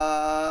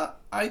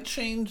I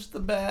changed the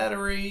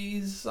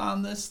batteries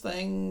on this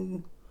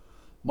thing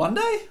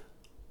Monday.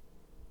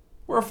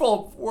 We're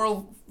full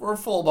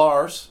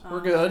bars.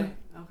 We're good.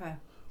 Okay.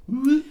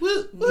 Woo,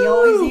 woo, woo. You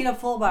always need a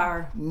full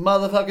bar.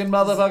 Motherfucking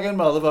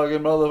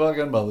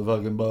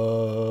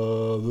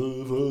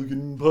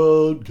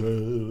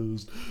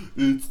podcast.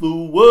 It's the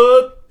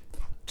what?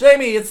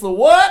 Jamie, it's the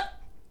what?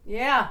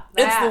 Yeah.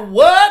 It's the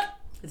what?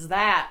 It's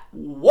that.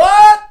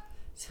 What?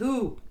 It's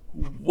who?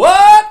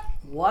 What?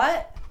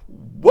 What?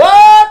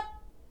 What?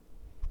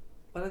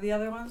 What are the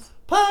other ones?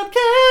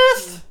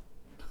 Podcast.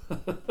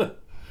 Hey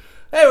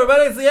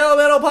everybody, it's the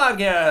Elemental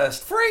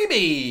Podcast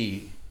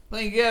freebie.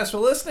 Thank you guys for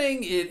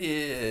listening. It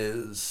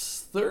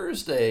is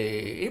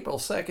Thursday, April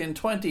 2nd,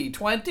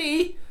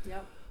 2020.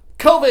 Yep.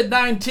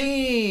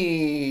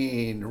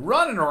 COVID-19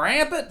 running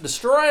rampant,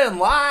 destroying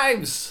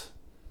lives.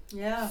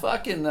 Yeah.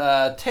 Fucking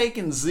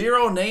taking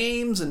zero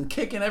names and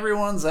kicking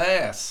everyone's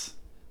ass.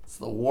 It's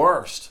the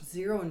worst.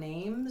 Zero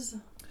names?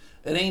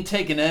 It ain't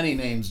taking any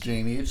names,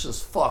 Jamie. It's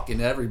just fucking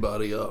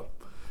everybody up.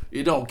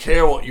 You don't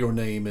care what your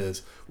name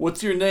is.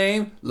 What's your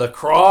name?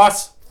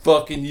 Lacrosse?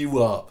 Fucking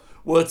you up.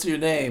 What's your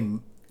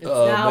name?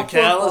 now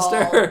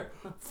McAllister?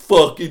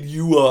 Fucking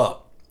you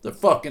up. They're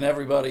fucking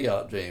everybody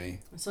up, Jamie.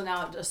 So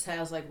now it just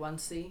has like one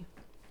C?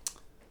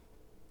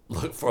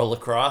 Look for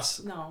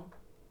lacrosse? No.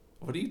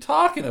 What are you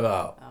talking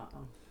about?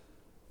 Uh-oh.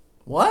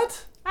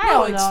 What? I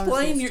don't know.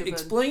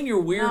 Explain your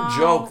weird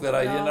joke that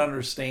I didn't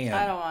understand.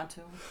 I don't want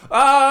to.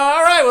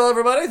 All right, well,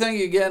 everybody, thank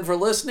you again for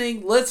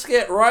listening. Let's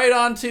get right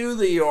on to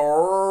the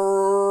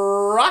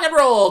rock and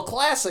roll,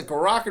 classic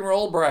rock and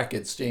roll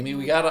brackets, Jamie.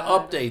 We got to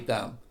update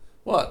them.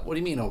 What? What do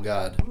you mean, oh,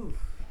 God? Oof.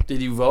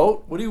 Did you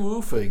vote? What are you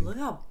woofing? Look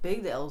how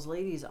big those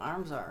ladies'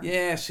 arms are.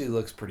 Yeah, she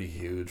looks pretty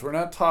huge. We're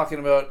not talking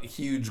about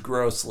huge,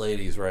 gross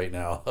ladies right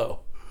now, though.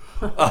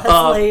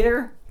 That's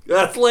later.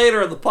 That's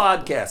later in the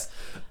podcast.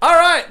 All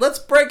right, let's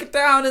break it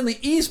down in the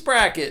East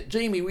bracket.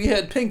 Jamie, we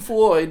had Pink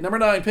Floyd, number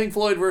 9, Pink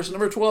Floyd versus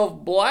number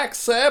 12, Black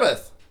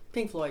Sabbath.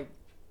 Pink Floyd.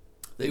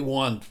 They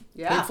won.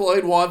 Yeah. Pink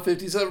Floyd won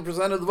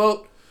 57% of the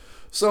vote.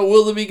 So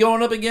will they be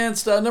going up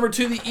against number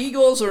 2, the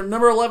Eagles, or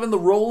number 11, the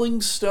Rolling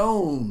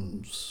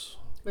Stones?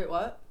 Wait,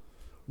 what?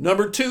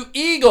 Number 2,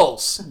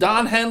 Eagles.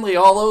 Don Henley,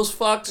 all those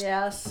fucks.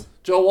 Yes.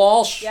 Joe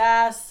Walsh.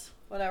 Yes.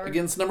 Whatever.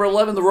 Against number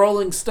 11, the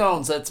Rolling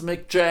Stones. That's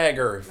Mick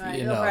Jagger, Right,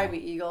 you it'll know. probably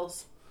be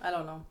Eagles. I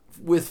don't know.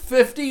 With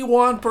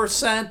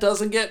 51%,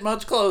 doesn't get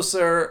much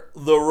closer,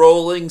 the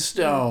Rolling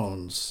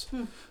Stones.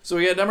 So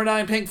we got number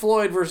 9, Pink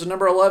Floyd versus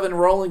number 11,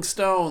 Rolling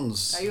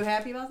Stones. Are you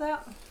happy about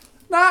that?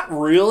 Not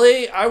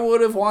really. I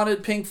would have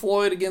wanted Pink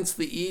Floyd against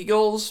the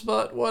Eagles,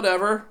 but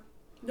whatever.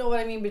 No, but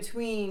I mean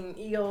between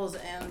Eagles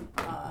and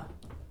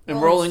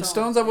Rolling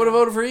Stones, I would have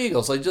voted for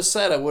Eagles. I just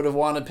said I would have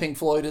wanted Pink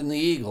Floyd and the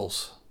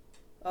Eagles.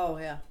 Oh,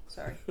 yeah.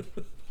 Sorry.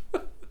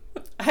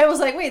 I was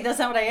like, wait, that's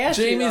not what I asked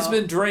Jamie's you,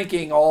 been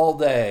drinking all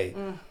day.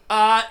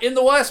 In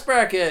the West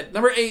bracket,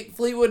 number 8,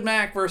 Fleetwood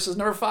Mac versus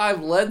number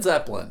 5, Led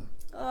Zeppelin.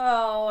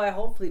 Oh, I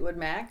hope Fleetwood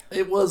Mac.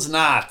 It was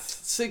not.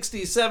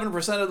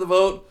 67% of the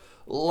vote,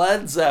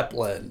 Led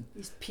Zeppelin.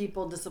 These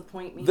people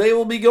disappoint me. They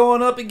will be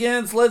going up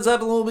against, Led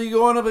Zeppelin will be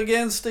going up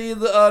against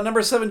the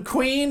number 7,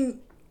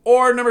 Queen,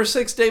 or number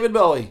 6, David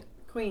Bowie.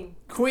 Queen,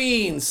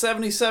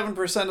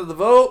 77% of the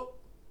vote.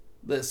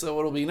 So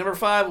it'll be number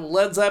 5,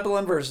 Led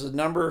Zeppelin versus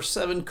number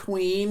 7,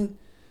 Queen.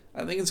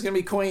 I think it's going to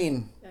be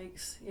Queen.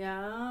 Yikes.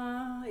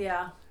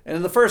 Yeah. And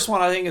in the first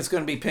one, I think it's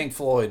going to be Pink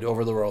Floyd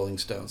over the Rolling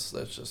Stones.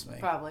 That's just me.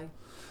 Probably.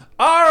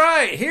 All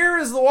right, here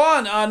is the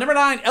one. Number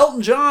 9,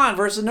 Elton John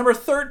versus number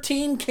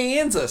 13,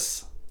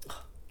 Kansas.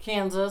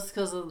 Kansas,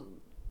 because of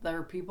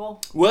their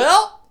people.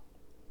 Well,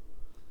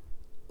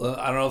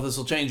 I don't know if this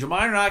will change your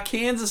mind or not.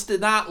 Kansas did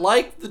not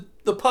like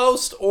the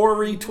post or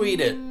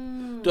retweet it.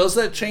 Does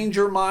that change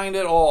your mind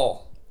at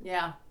all?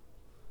 Yeah.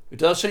 It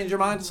does change your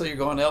mind? So you're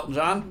going to Elton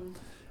John?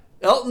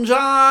 Elton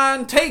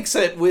John takes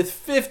it with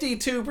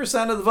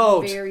 52% of the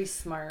vote. Very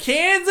smart.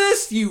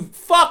 Kansas, you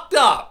fucked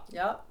up.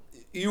 Yep.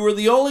 You were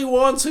the only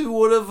ones who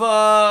would have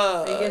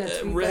had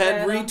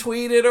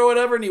retweeted or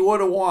whatever, and you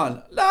would have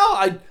won. No,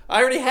 I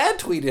already had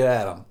tweeted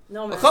at them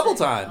a couple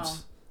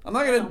times. Oh. I'm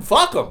not going to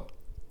fuck them.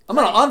 I'm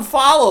going to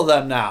unfollow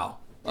them now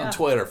on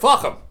Twitter.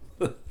 Fuck them.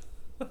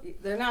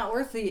 They're not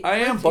worth the I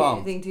am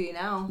bummed. anything to you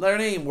now. They're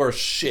not even worth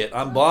shit.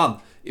 I'm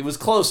bummed. It was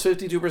close,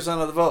 52%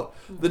 of the vote.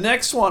 The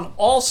next one,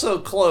 also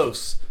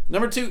close.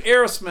 Number 2,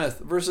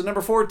 Aerosmith versus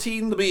number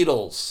 14, the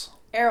Beatles.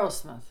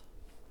 Aerosmith.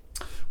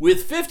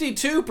 With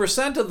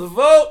 52% of the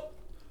vote,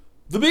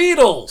 the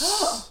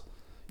Beatles.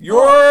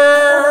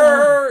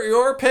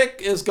 Your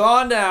pick is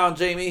gone down,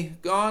 Jamie.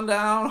 Gone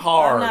down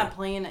hard. I'm not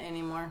playing it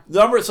anymore.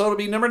 So it'll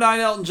be number 9,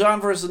 Elton John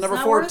versus number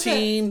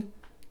 14,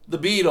 the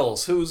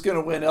Beatles. Who's going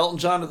to win, Elton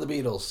John or the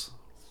Beatles?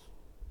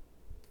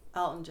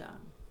 Elton John.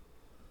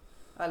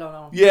 I don't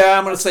know. Yeah,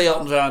 I'm going to say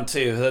Elton John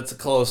too. That's a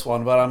close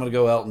one, but I'm going to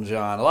go Elton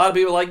John. A lot of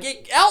people are like,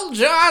 Elton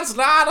John's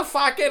not a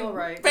fucking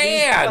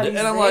band. And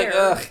I'm like,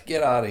 ugh,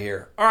 get out of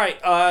here. All right,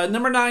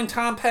 number 9,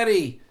 Tom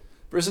Petty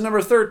versus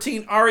number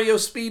 13, REO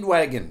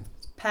Speedwagon.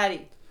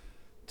 Petty.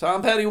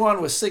 Tom Petty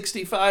won with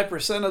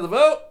 65% of the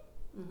vote.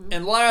 Mm-hmm.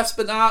 And last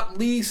but not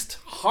least,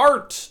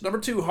 Heart. Number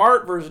 2,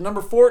 Heart versus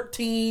number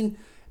 14,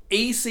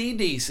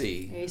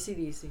 AC/DC.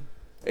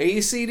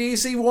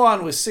 AC/DC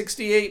won with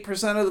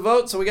 68% of the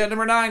vote. So we got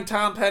number 9,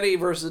 Tom Petty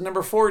versus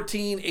number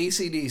 14,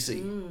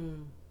 AC/DC.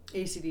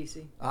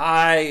 AC/DC.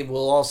 I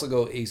will also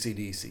go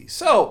AC/DC.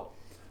 So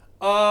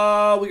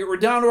we're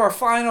down to our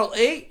final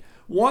 8.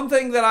 One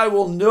thing that I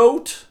will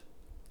note,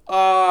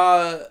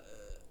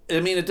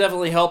 it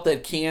definitely helped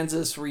that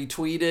Kansas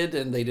retweeted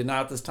and they did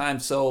not this time.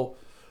 So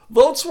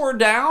votes were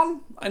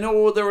down. I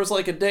know there was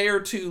like a day or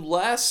two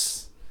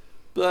less,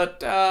 but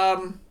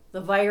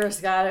the virus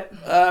got it.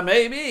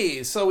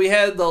 Maybe. So we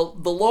had the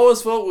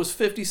lowest vote was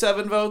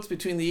 57 votes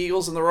between the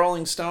Eagles and the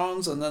Rolling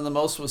Stones, and then the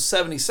most was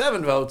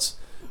 77 votes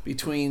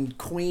between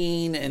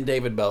Queen and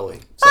David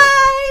Bowie. So,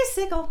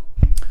 bicycle.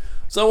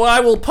 So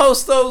I will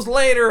post those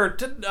later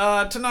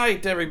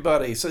tonight,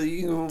 everybody. So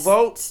you can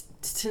vote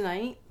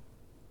tonight.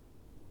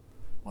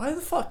 Why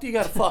the fuck do you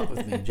gotta fuck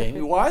with me,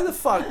 Jamie? Why the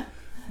fuck?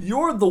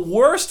 You're the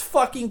worst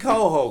fucking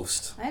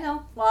co-host. I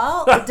know.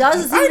 Well, it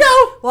doesn't seem. I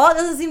know. Well, it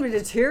doesn't seem to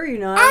deter you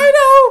none. I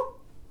know.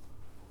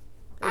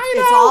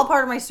 It's all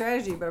part of my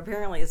strategy, but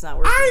apparently it's not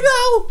working. I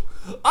know.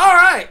 All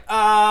right.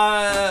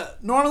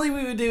 Normally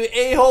we would do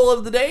A-hole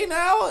of the day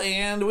now,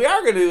 and we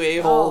are going to do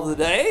A-hole of the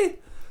day.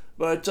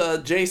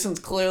 But Jason's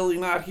clearly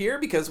not here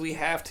because we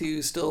have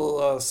to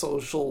still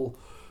social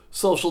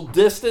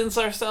distance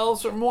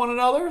ourselves from one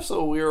another.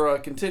 So we're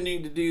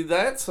continuing to do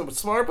that. So it's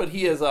smart, but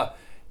he has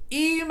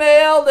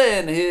emailed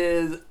in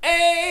his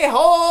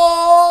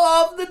A-hole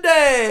of the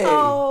day.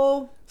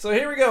 Oh. So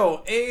here we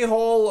go.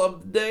 A-hole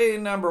of the day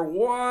number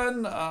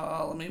 1.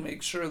 Let me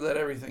make sure that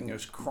everything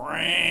is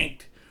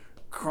cranked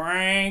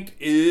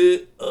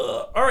it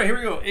up. All right, here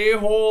we go.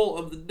 A-hole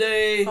of the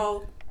day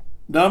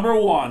number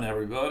 1,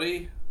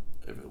 everybody.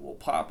 If it will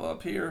pop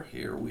up here,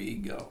 here we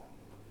go.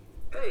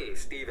 Hey,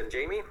 Steve and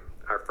Jamie.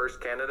 Our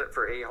first candidate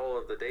for A-hole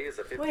of the day is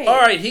a 50.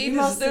 All right, he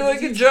was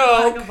doing a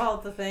joke.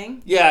 About the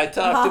thing? Yeah, I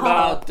talked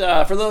about,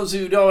 for those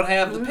who don't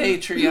have the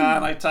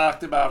Patreon, I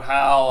talked about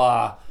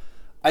how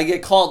I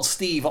get called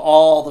Steve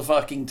all the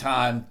fucking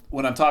time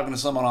when I'm talking to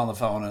someone on the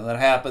phone. And that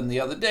happened the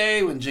other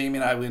day when Jamie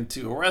and I went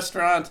to a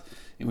restaurant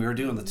and we were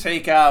doing the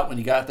takeout. When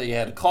you got there, you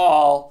had to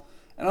call.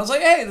 And I was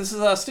like, hey, this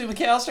is Steve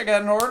McAllister.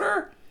 Got an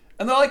order?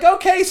 And they're like,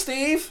 okay,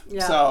 Steve.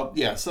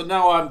 Yeah. So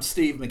now I'm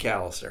Steve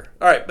McAllister.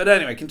 All right, but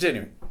anyway,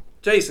 continuing.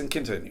 Jason,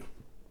 continue.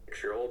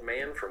 6-year-old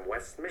man from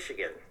West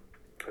Michigan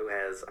who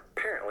has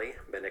apparently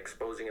been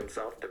exposing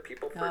himself to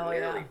people for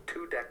nearly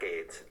 2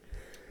 decades.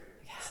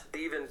 Yeah.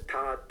 Stephen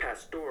Todd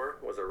Pastor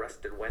was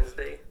arrested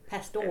Wednesday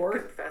and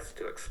confessed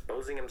to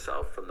exposing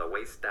himself from the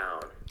waist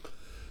down.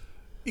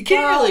 You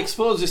can't really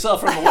expose yourself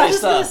from the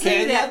waist up,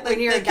 can you?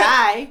 When you're a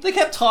guy. They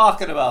kept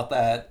talking about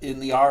that in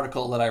the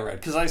article that I read,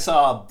 because I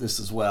saw this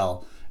as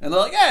well. And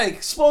they're like, yeah, he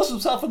exposed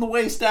himself from the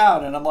waist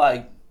down. And I'm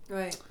like,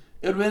 right.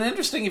 It would have been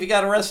interesting if he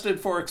got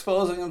arrested for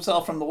exposing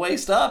himself from the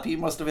waist up. He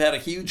must have had a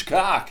huge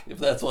cock, if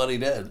that's what he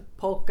did.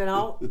 Poking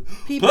out.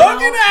 Poking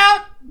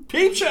out!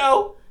 Peep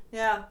show!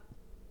 Yeah.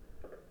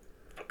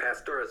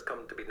 Pastor has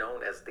come to be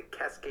known as the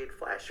Cascade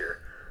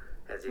Flasher,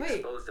 as he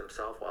exposed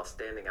himself while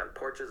standing on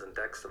porches and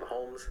decks of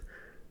homes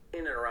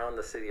in and around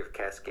the city of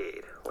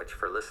Cascade, which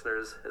for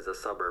listeners is a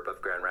suburb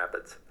of Grand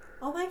Rapids.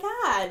 Oh my God!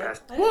 I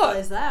didn't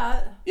realize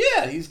that.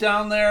 Yeah, he's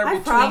down there.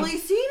 I've probably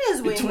seen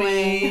his wing.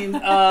 Between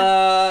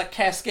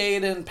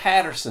Cascade and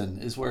Patterson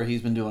is where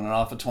he's been doing it,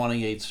 off of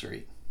 28th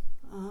Street.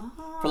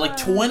 For like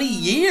 20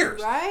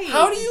 years. Right.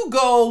 How do you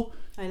go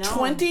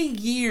 20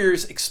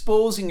 years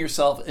exposing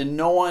yourself and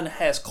no one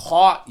has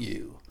caught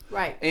you?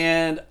 Right.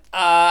 And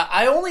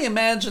I only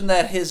imagine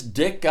that his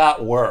dick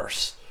got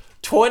worse.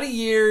 20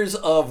 years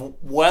of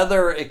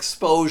weather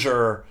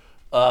exposure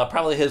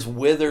probably has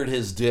withered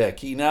his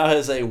dick. He now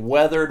has a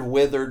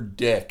withered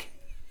dick.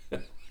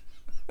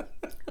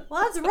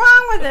 What's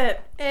wrong with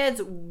it?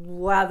 It's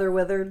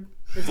withered.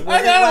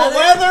 I got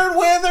a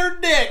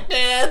withered dick,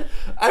 Dad.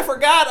 I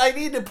forgot I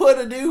need to put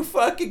a new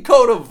fucking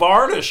coat of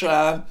varnish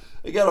on.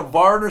 I gotta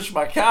varnish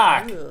my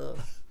cock. Ugh.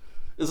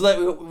 Is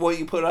that what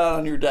you put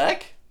on your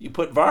deck? You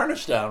put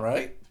varnish down,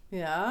 right?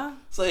 Yeah.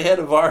 So he had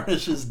to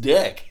varnish his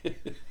dick.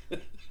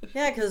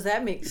 Yeah, because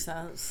that makes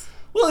sense.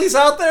 Well, he's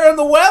out there in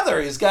the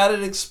weather. He's got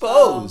it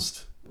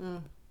exposed.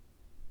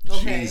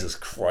 Okay. Jesus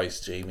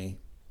Christ, Jamie.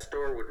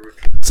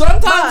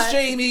 Sometimes,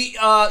 Jamie,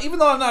 even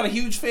though I'm not a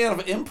huge fan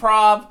of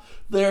improv,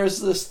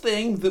 there's this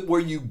thing where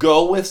you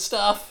go with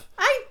stuff.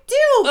 I do,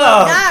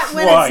 but not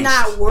when it's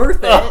not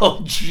worth it.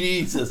 Oh,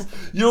 Jesus.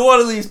 You're one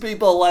of these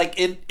people, like,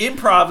 in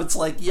improv, it's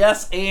like,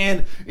 yes,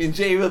 and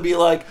Jamie will be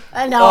like,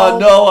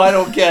 no, I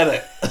don't get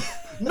it.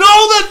 No,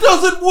 that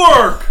doesn't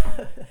work.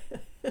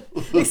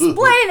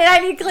 Explain it. I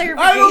need clarification.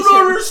 I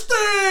don't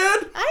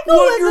understand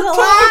what you're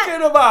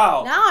talking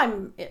about. Now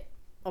I'm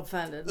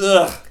offended.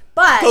 Ugh.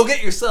 But go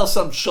get yourself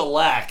some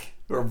shellac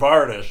or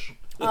varnish.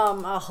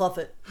 I'll huff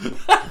it.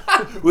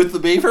 With the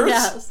beavers?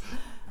 Yes.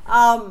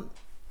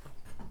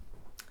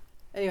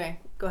 Anyway,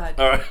 go ahead.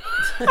 All right.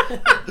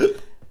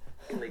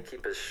 mistakenly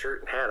keep his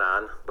shirt and hat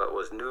on, but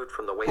was nude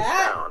from the waist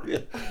down. Yeah.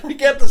 You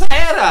get this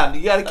hat on.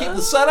 You got to keep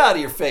the sun out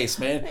of your face,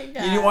 man.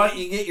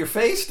 You get your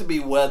face to be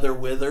weather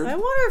withered. I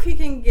wonder if he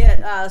can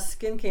get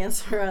skin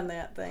cancer on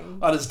that thing.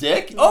 On his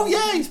dick? Mm-hmm. Oh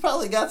yeah, he's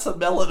probably got some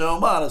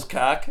melanoma on his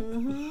cock.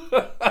 Mm-hmm.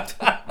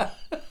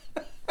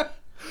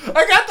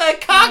 I got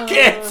that cock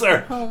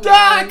cancer,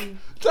 Doc.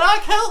 Doc,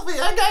 help me!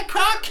 I got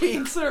cock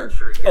cancer. I'm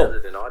sure he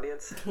gathered an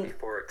audience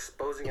before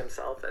exposing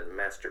himself and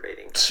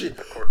masturbating.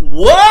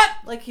 What?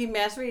 Like he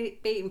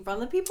masturbate in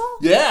front of people?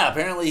 Yeah,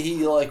 apparently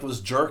he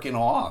was jerking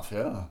off.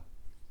 Yeah.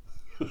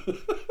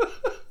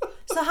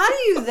 So how do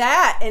you do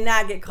that and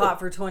not get caught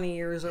for 20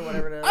 years or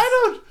whatever it is?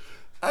 I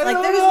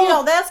don't there's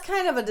know. That's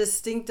kind of a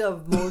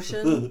distinctive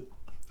motion.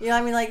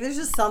 I mean, there's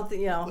just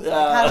something, like,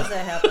 how does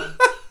that happen?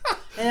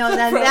 And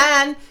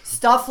then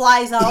stuff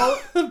flies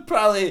out.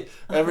 Probably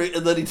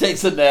and then he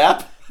takes a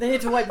nap. Then you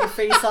have to wipe your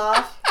face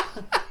off.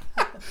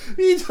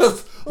 He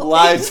just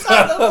lies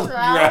down on the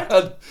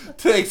ground,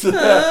 takes a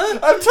nap.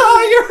 I'm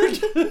tired.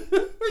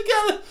 we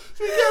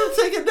gotta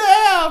take a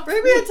nap.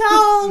 Bring me a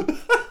towel.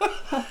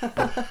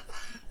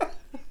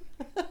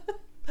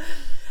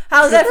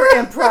 How's that for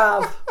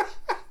improv?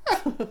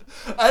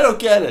 I don't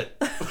get it.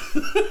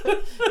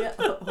 Yeah,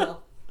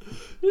 well.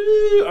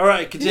 All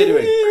right,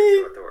 continuing.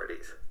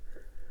 Authorities.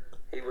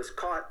 He was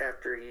caught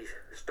after he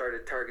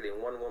started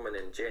targeting one woman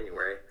in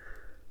January,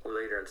 who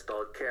later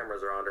installed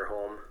cameras around her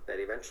home that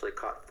eventually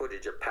caught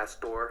footage of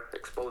Pastor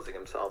exposing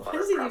himself on her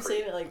property. Why does he keep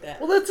saying it like that?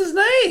 Well, that's his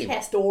name.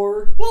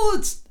 Pastor. Well,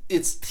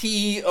 it's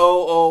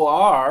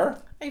Toor.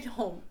 I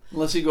don't.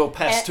 Unless you go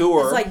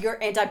Pasteur. It's like your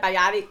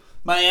antibiotic.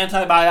 My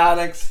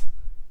antibiotics.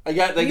 They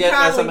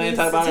got some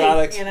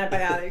antibiotics.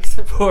 Antibiotics.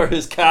 For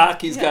his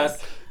cock. He's got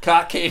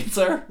cock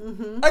cancer.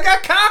 Mm-hmm. I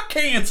got cock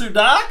cancer,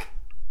 Doc.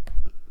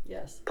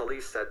 Yes.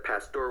 Police said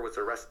Pastor was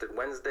arrested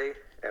Wednesday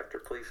after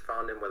police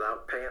found him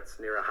without pants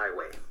near a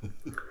highway.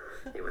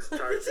 He was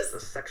charged as a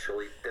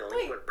sexually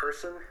delinquent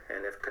person,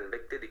 and if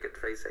convicted, he could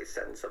face a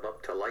sentence of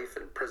up to life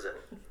in prison.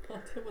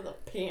 With a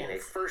pants. In a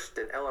first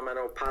in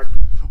Elemento podcast.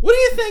 What do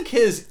you think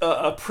his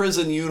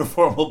prison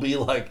uniform will be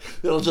like?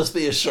 It'll just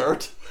be a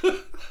shirt?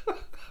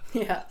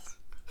 Yes.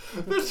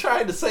 They're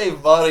trying to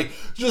save money.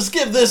 Just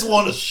give this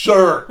one a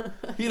shirt.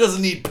 He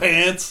doesn't need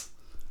pants.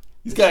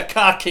 He's got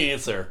cock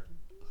cancer.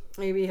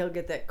 Maybe he'll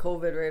get that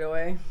COVID right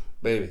away.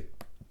 Maybe.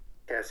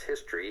 As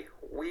history,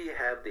 we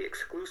have the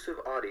exclusive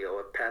audio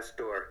of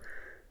Pastor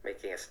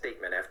making a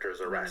statement after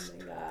his arrest. Oh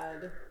my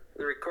God.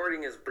 The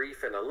recording is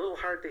brief and a little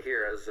hard to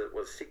hear as it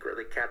was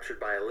secretly captured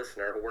by a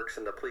listener who works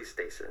in the police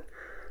station.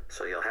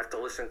 So you'll have to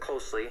listen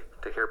closely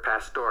to hear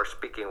Pastor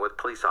speaking with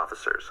police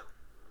officers.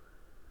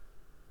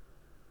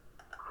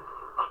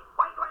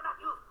 Why do I not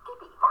use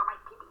Kitty for my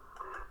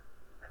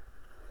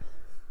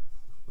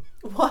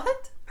Kitty?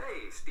 What?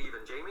 Hey, Steve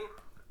and Jamie.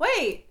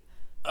 Wait.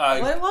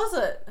 What was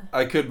it?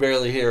 I could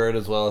barely hear it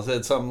as well. It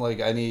said something like,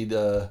 I need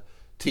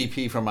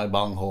TP from my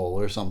bunghole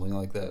or something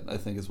like that, I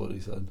think is what he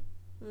said.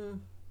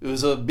 It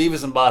was a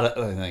Beavis and Butthead,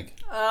 I think.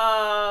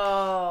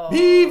 Oh.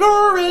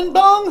 Beaver and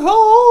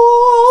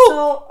bunghole!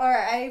 So,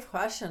 alright, I have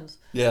questions.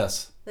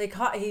 Yes. They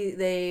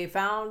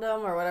found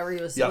him or whatever, he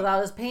was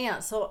without his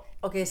pants. So,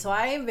 okay, so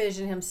I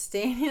envision him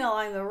standing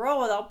along the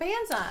road without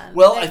pants on.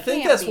 Well, I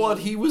think that's what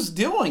he was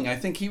doing. I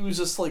think he was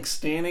just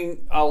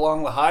standing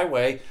along the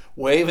highway,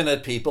 waving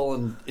at people,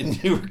 and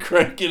you were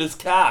cranking his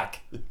cock.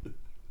 Hey,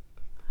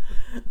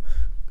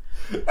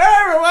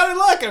 everybody,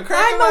 look, I'm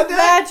cranking my dick.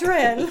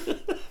 I'm a veteran.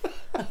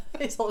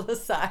 He's holding a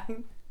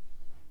sign.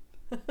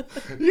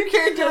 You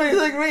can't do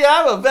anything to me.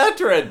 I'm a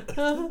veteran.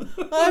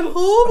 I'm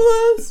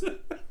homeless.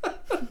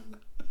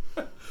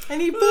 I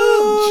need food.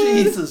 Oh,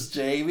 Jesus,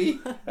 Jamie.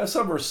 Have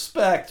some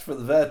respect for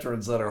the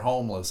veterans that are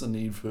homeless and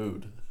need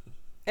food.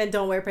 And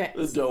don't wear pants.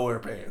 And don't wear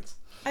pants.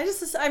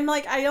 This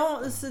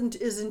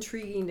is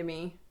intriguing to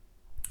me.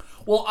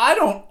 Well, I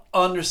don't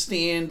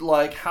understand,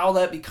 how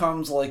that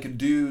becomes, a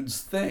dude's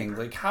thing.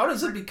 How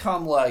does it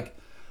become,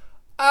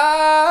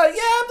 I'm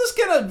just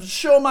gonna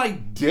show my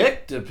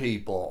dick to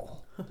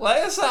people.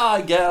 That's how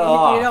I get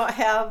off. You don't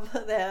have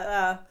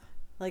that,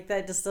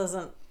 that just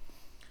doesn't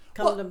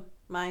come to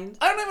mind.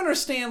 I don't even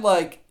understand,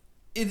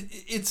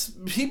 it's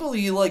people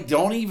you,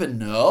 don't even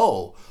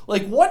know.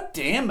 What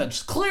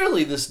damage?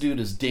 Clearly this dude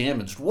is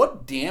damaged.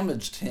 What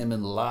damaged him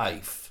in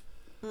life?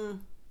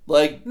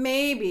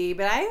 Maybe,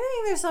 but I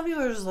think there's some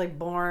people who are just,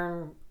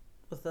 born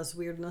with this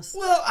weirdness.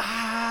 Well,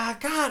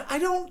 God,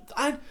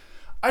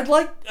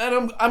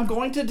 I'm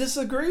going to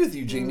disagree with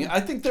you, Jeannie. I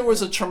think there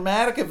was a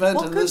traumatic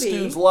event in this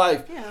dude's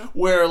life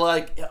where,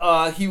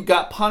 he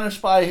got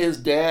punished by his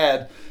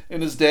dad,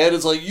 and his dad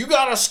is like, you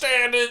gotta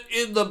stand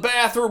in the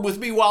bathroom with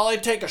me while I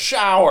take a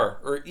shower.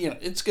 Or,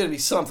 it's gonna be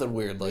something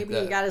weird like that.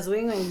 Maybe he got his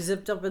wing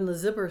zipped up in the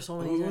zipper so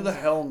many times. Who the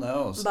hell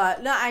knows?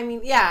 But, no,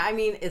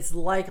 it's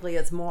likely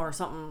it's more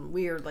something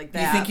weird like that.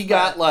 Do you think he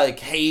got,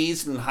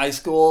 hazed in high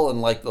school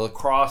and, the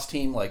lacrosse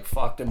team,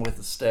 fucked him with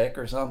a stick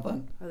or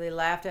something? Or they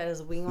laughed at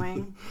his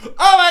wing?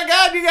 Oh my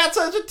God, you got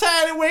such a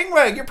tiny wing.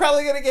 You're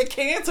probably going to get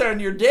cancer on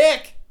your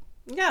dick.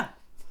 Yeah.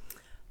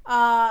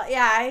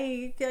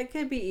 It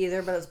could be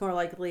either, but it's more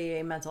likely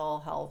a mental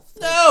health.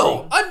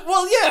 No,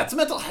 it's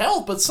mental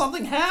health, but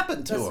something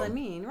happened to him. That's what I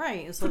mean,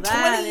 right? So for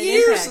 20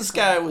 years, this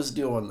guy was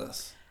doing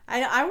this.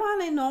 I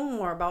want to know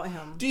more about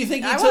him. Do you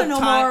think I want to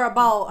know more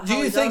about? Do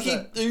you think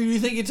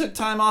he took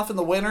time off in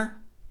the winter?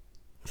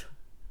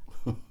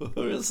 I'm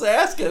just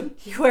asking.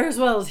 He wears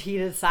one of those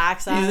heated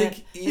socks on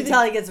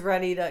until he gets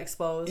ready to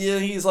expose. Yeah,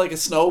 he's like a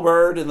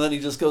snowbird, and then he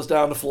just goes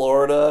down to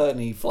Florida, and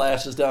he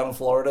flashes down in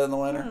Florida in the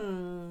winter.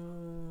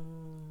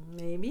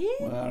 Maybe.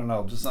 Well, I don't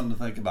know. Just something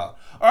to think about.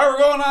 All right,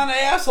 we're going on to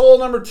asshole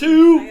number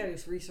 2. I gotta do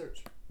some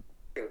research.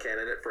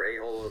 Candidate for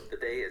a-hole of the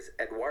day is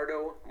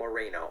Eduardo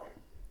Moreno,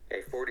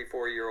 a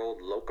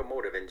 44-year-old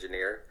locomotive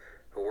engineer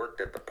who worked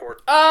at the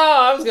port.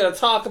 Oh, I was going to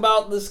talk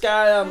about this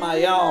guy on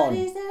my own.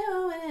 Everybody's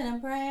doing a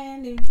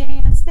brand new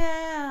dance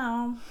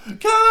now.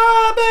 Come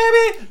on,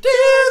 baby, do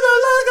the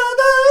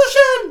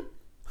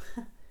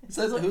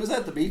locomotion. Who's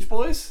that, the Beach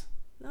Boys?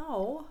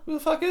 No. Who the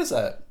fuck is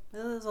that?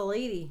 This is a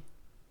lady.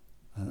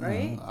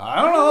 Right?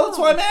 I don't know. That's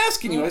why I'm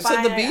asking you. I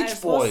said the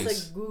Beach Boys. I'm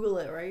supposed to Google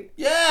it, right?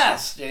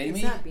 Yes,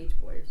 Jamie. It's not Beach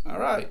Boys. All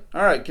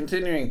right.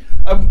 Continuing.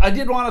 I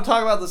did want to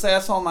talk about this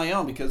asshole on my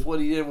own because what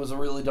he did was a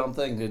really dumb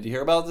thing. Did you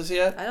hear about this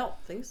yet? I don't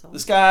think so.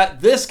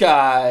 This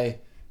guy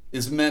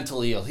is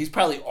mentally ill. He's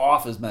probably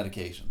off his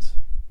medications.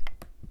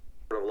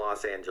 Of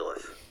Los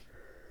Angeles.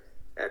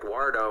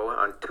 Eduardo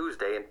on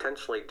Tuesday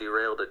intentionally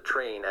derailed a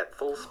train at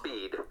full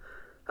speed,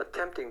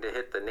 attempting to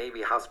hit the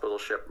Navy hospital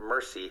ship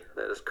Mercy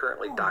that is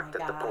currently docked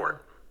at the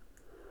port.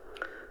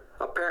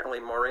 Apparently,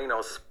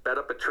 Moreno sped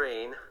up a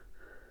train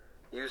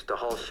used to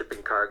haul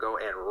shipping cargo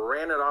and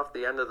ran it off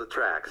the end of the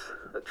tracks.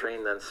 The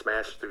train then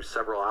smashed through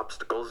several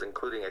obstacles,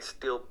 including a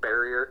steel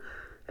barrier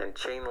and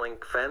chain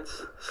link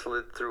fence,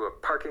 slid through a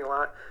parking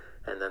lot,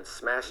 and then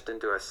smashed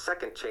into a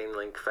second chain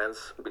link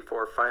fence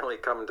before finally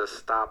coming to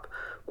stop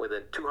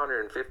within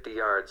 250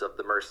 yards of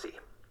the Mercy.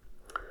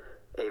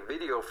 A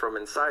video from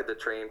inside the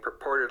train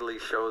purportedly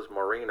shows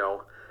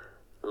Moreno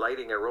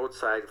lighting a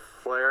roadside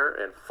flare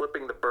and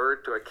flipping the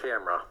bird to a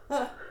camera.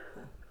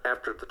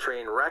 After the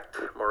train wrecked,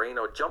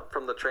 Moreno jumped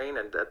from the train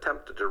and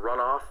attempted to run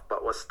off,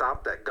 but was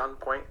stopped at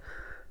gunpoint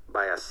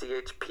by a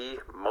CHP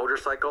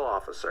motorcycle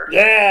officer.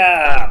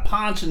 Yeah,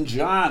 Ponch and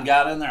John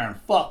got in there and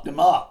fucked him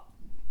up.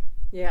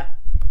 Yeah.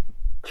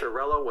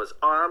 Chiarello was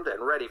armed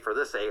and ready for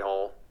this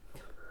a-hole.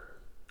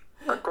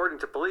 According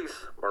to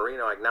police,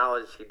 Moreno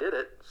acknowledged he did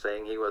it,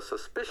 saying he was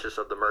suspicious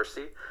of the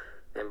Mercy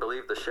and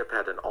believed the ship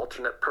had an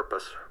alternate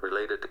purpose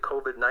related to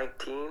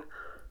COVID-19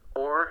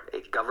 or a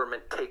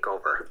government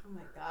takeover. Oh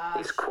my gosh.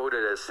 He's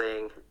quoted as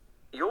saying,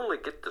 "You only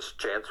get this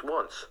chance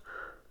once.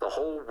 The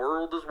whole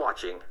world is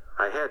watching.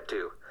 I had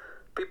to.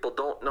 People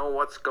don't know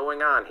what's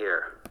going on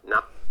here.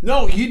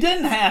 No, you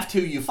didn't have to,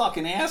 you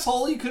fucking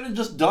asshole. You could have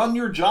just done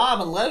your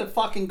job and let it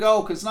fucking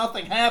go because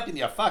nothing happened,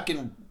 you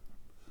fucking...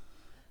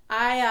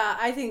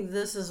 I think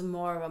this is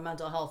more of a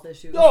mental health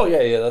issue. Oh,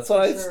 yeah. That's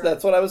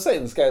what I was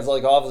saying. This guy's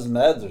like off his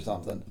meds or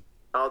something.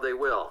 Oh, they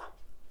will."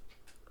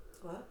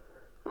 What?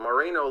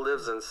 Moreno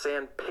lives in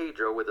San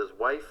Pedro with his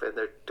wife and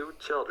their 2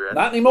 children.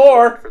 Not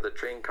anymore. For the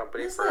train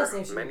company for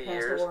many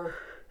years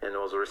and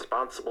was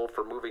responsible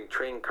for moving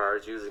train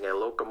cars using a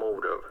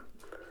locomotive.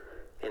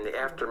 In the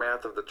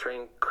aftermath of the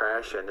train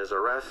crash and his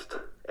arrest,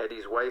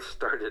 Eddie's wife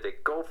started a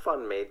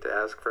GoFundMe to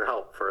ask for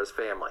help for his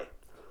family.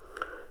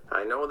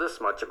 "I know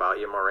this much about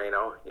you,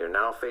 Moreno. You're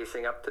now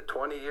facing up to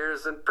 20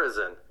 years in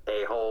prison,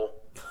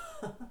 a-hole."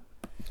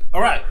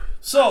 All right.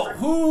 So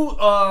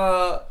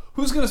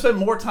who's going to spend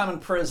more time in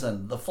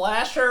prison, the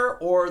flasher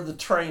or the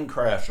train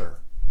crasher?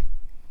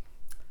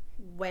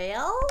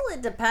 Well,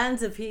 it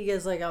depends if he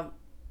gets like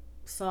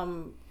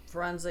some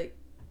forensic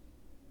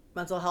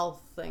mental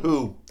health thing.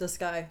 Who? This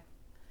guy.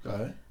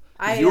 Okay.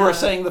 You were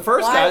saying the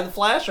first guy, the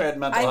flasher, had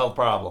mental health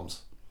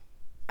problems.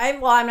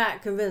 I'm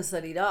not convinced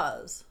that he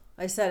does.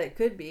 I said it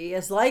could be.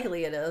 It's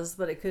likely it is,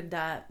 but it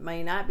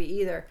might not be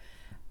either.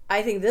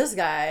 I think this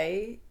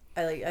guy,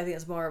 I think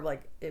it's more of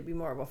like, it'd be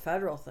more of a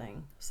federal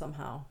thing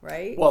somehow,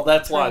 right? Well,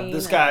 that's why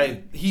this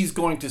guy, he's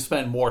going to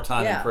spend more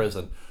time in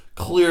prison.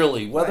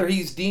 Clearly, whether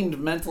he's deemed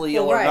mentally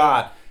ill or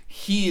not,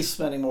 he's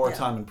spending more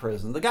time in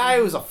prison. The guy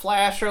who's a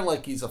flasher,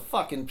 like he's a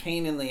fucking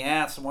pain in the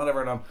ass and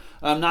whatever, and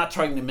I'm not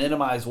trying to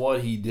minimize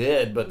what he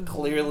did, but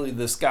clearly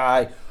this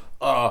guy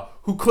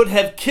who could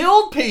have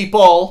killed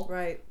people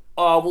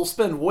will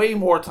spend way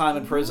more time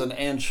in prison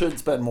and should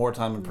spend more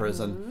time in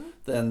prison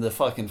than the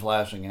fucking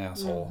flashing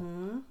asshole.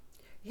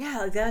 Yeah,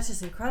 like that's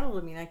just incredible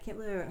to me. I can't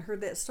believe I haven't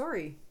heard that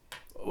story.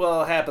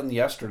 Well, it happened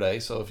yesterday,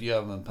 so if you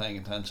haven't been paying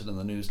attention in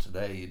the news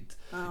today, it's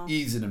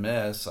easy to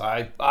miss.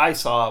 I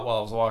saw it while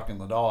I was walking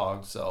the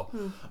dog, so.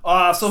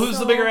 So who's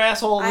the bigger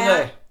asshole of the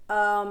day?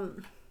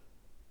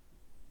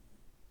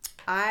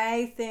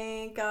 I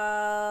think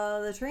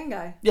the train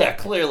guy. Yeah,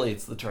 clearly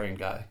it's the train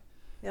guy.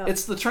 Yep.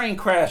 It's the train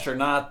crasher,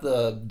 not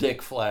the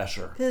dick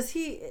flasher. Because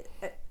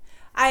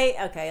I'm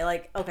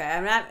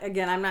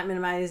not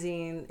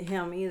minimizing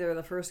him either,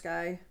 the first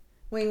guy,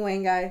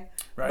 Wing guy.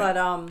 Right. But,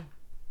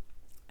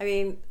 I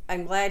mean,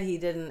 I'm glad he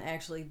didn't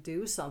actually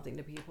do something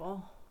to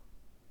people.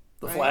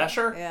 The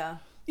Flasher? Yeah.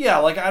 Yeah,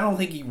 like, I don't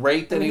think he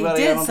raped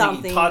anybody. I don't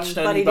think he touched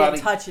anybody. But he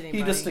didn't touch anybody.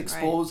 He just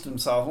exposed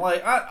himself.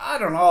 Like, I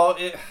don't know.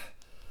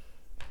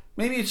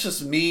 Maybe it's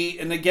just me.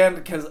 And again,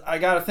 because I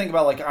got to think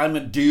about, like, I'm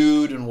a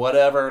dude and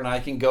whatever, and I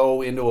can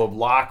go into a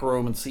locker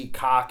room and see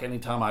cock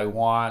anytime I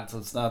want, so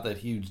it's not that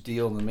huge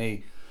deal to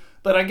me.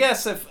 But I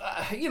guess if,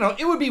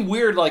 it would be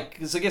weird, like,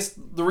 because I guess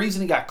the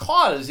reason he got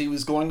caught is he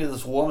was going to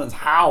this woman's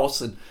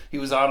house and he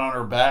was out on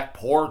her back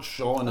porch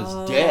showing his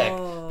dick.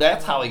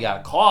 That's how he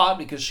got caught,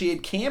 because she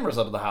had cameras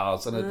up at the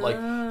house and it,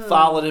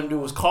 followed him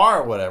to his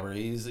car or whatever.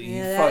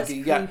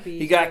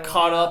 He got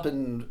caught up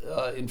and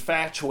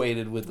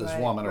infatuated with this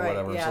woman or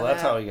whatever. Yeah, so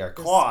that's how he got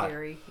caught.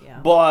 Scary.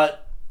 Yeah.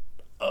 But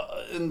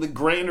in the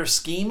grander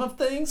scheme of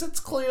things, it's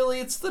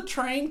the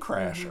train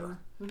crasher.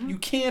 Mm-hmm. You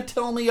can't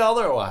tell me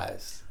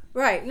otherwise.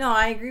 Right. No,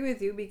 I agree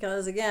with you,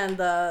 because again,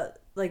 the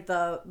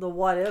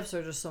what ifs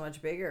are just so much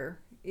bigger.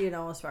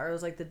 As far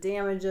as like the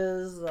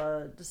damages,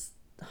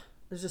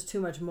 there's just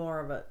too much more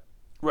of it.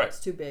 Right. It's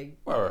too big.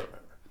 Right.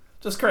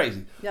 Just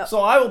crazy. Yep.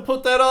 So I will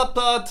put that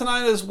up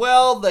tonight as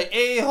well. The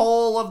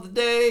a-hole of the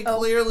day. Oh.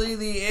 Clearly,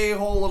 the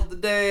a-hole of the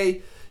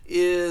day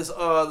is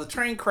the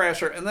train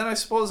crasher. And then I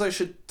suppose I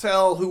should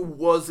tell who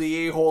was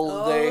the a-hole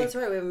of the day. That's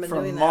right. We haven't been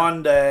doing that.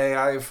 Monday.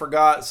 I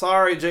forgot.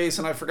 Sorry,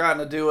 Jason. I've forgotten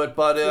to do it.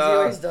 But he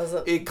always does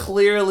it. It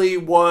clearly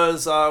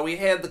was, we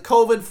had the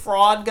COVID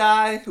fraud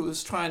guy who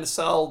was trying to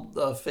sell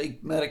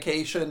fake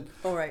medication.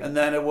 Oh, right. And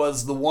then it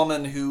was the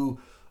woman who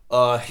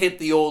hit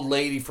the old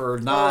lady for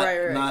not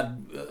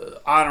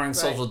honoring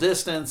social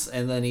distance.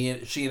 And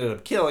then she ended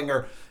up killing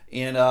her.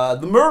 And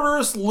the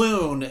murderous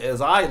loon, as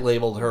I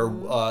labeled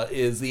her,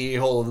 is the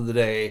a-hole of the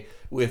day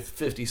with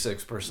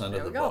 56%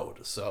 of the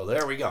vote. So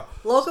there we go.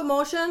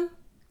 Locomotion,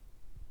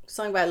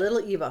 sung by Little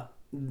Eva.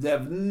 I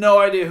have no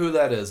idea who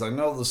that is. I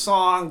know the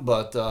song,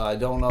 but I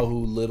don't know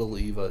who Little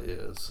Eva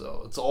is.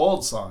 So it's an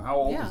old song. How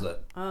old is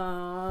it?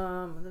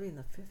 Maybe in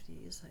the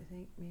 50s, I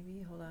think.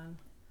 Maybe. Hold on.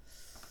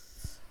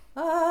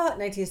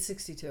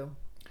 1962.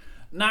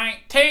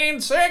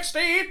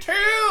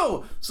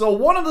 1962. So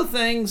one of the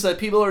things that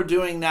people are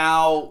doing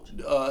now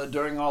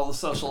during all the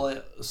social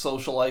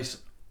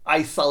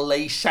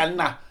isolation,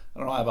 I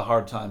don't know, I have a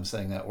hard time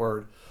saying that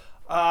word,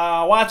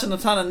 watching a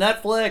ton of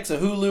Netflix, a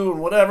Hulu,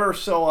 and whatever.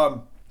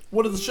 So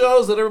what are the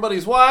shows that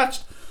everybody's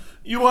watched?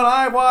 You and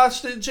I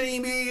watched it,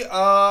 Jamie.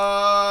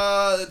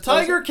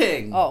 Tiger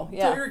King. Oh,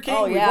 yeah. Tiger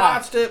King, we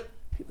watched it.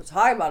 People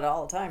talk about it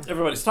all the time.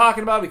 Everybody's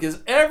talking about it because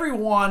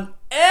everyone,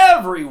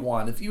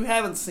 if you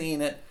haven't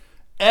seen it,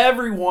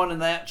 everyone in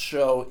that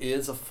show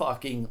is a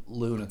fucking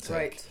lunatic.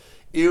 Right.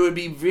 It would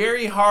be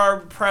very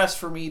hard pressed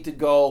for me to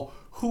go,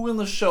 who in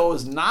the show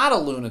is not a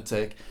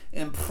lunatic?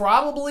 And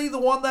probably the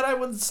one that I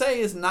would say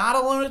is not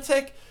a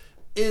lunatic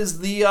is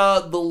the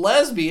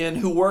lesbian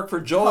who worked for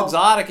Joe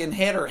Exotic and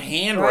had her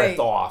hand ripped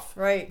off.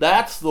 Right.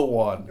 That's the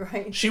one.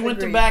 Right. She went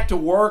back to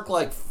work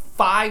like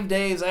 5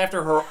 days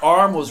after her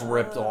arm was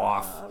ripped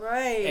off.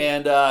 Right.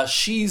 And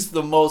she's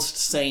the most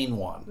sane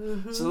one.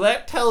 Mm-hmm. So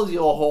that tells you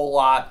a whole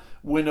lot.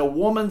 When a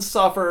woman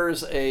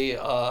suffers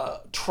a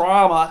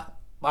trauma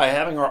by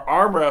having her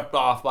arm ripped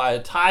off by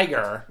a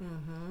tiger,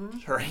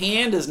 her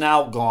hand is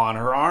now gone.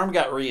 Her arm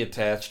got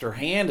reattached. Her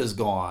hand is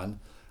gone.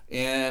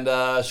 And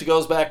she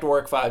goes back to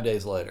work 5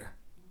 days later.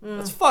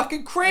 That's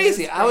fucking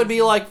crazy. I would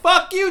be like,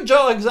 fuck you,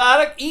 Joe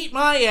Exotic. Eat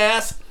my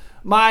ass.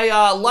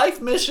 My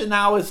life mission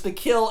now is to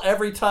kill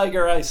every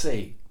tiger I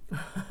see.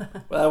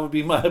 That would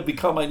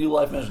become my new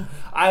life mission.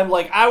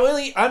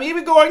 I'm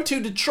even going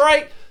to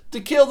Detroit to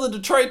kill the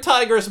Detroit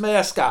Tigers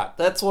mascot.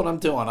 That's what I'm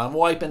doing. I'm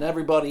wiping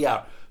everybody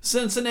out.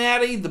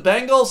 Cincinnati, the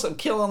Bengals, I'm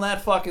killing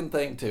that fucking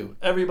thing too.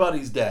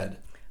 Everybody's dead.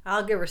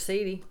 I'll give her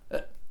Sadie.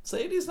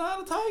 Sadie's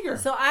not a tiger.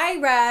 So I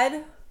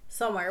read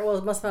somewhere, well,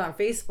 it must have been on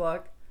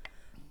Facebook,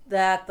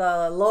 that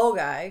the Low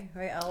guy,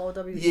 right,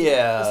 L-O-W-G,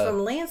 is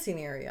from Lansing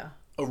area.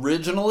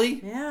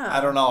 Originally? Yeah.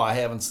 I don't know. I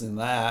haven't seen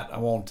that. I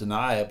won't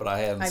deny it, but I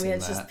haven't seen that.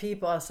 It's just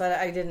people, so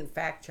I didn't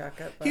fact check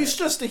it. But... He's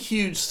just a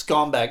huge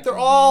scumbag. They're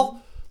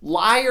all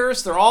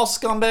liars. They're all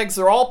scumbags.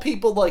 They're all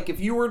people, like, if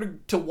you were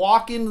to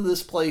walk into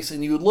this place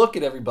and you would look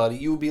at everybody,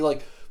 you would be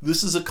like,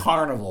 this is a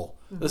carnival.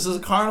 This is a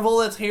carnival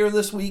that's here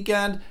this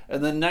weekend,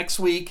 and then next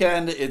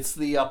weekend it's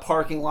the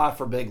parking lot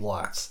for Big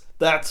Lots.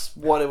 That's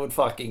what it would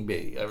fucking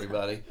be,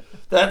 everybody.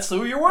 That's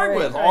who you work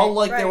with.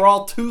 They were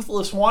all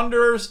toothless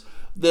wonders.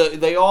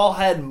 They all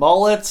had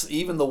mullets,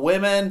 even the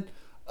women.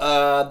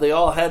 They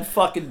all had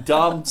fucking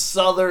dumb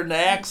southern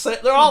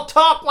accent. They all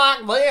talk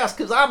like this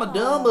because I'm a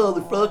dumb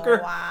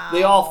motherfucker. Wow.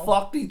 They all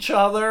fucked each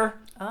other.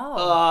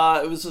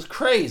 Oh. It was just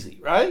crazy,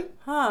 right?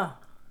 Huh.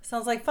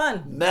 Sounds like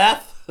fun.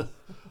 Meth. A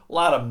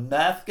lot of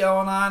meth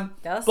going on.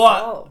 Guess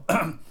but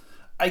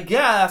I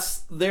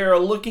guess they're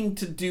looking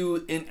to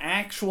do an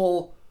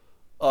actual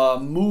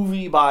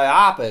movie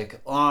biopic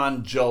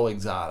on Joe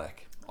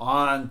Exotic.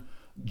 On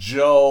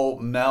Joe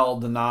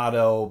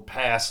Maldonado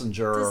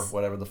Passenger,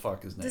 whatever the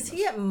fuck his name is. Does he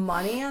get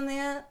money on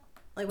that?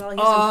 Like while he's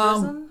in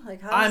prison?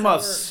 Like, how does I'm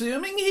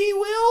assuming he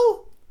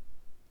will.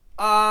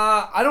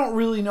 I don't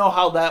really know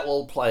how that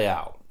will play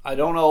out. I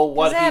don't know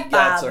what he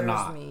gets or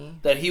not. Me.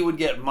 That he would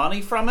get money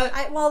from it?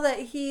 That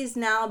he's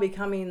now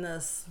becoming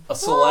a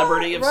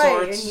celebrity of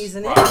sorts? and he's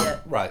an idiot.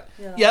 Right.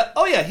 Yeah.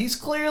 Oh, yeah, he's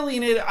clearly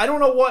an idiot. I don't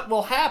know what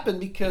will happen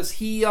because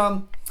he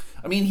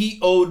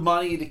owed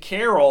money to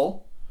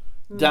Carol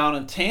down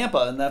in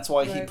Tampa, and that's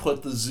why he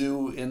put the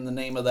zoo in the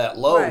name of that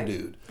Lowe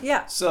dude.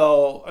 Yeah.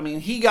 So,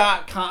 he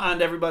got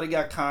conned, everybody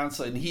got conned,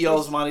 and he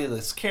owes money to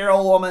this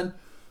Carol woman.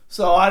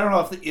 So, I don't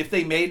know if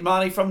they made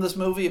money from this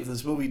movie. If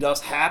this movie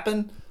does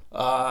happen,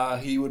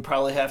 he would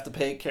probably have to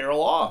pay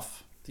Carol off.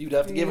 You'd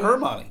have to give her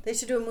money. They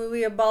should do a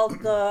movie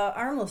about the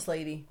armless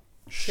lady.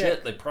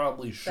 Shit, they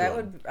probably should. That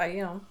would,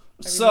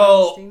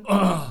 So,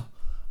 a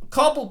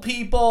couple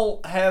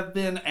people have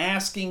been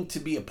asking to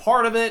be a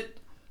part of it.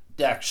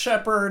 Dax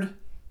Shepard,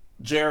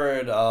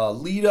 Jared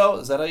Leto.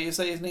 Is that how you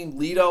say his name?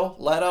 Leto?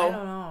 I don't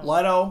know.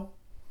 Leto.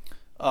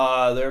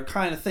 They're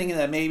kind of thinking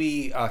that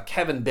maybe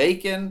Kevin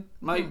Bacon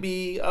might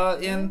be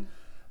in.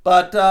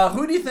 But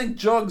who do you think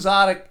Joe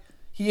Exotic...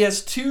 He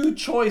has two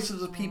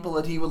choices of people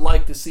that he would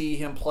like to see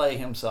him play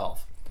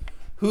himself.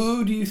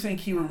 Who do you think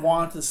he would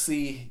want to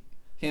see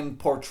him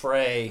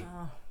portray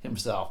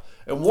himself?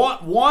 And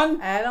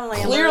one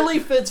clearly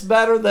fits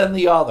better than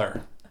the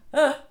other.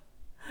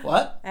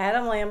 What?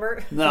 Adam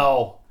Lambert.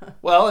 No.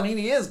 Well,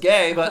 he is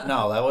gay, but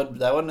no,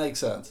 that would make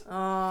sense.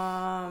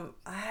 I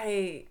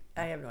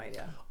have no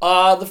idea.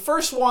 The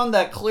first one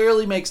that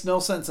clearly makes no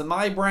sense in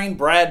my brain,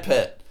 Brad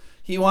Pitt.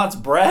 He wants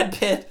Brad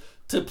Pitt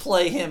to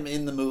play him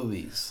in the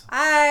movies.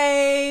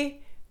 I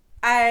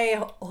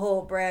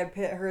hope Brad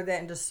Pitt heard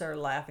that and just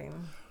started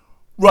laughing.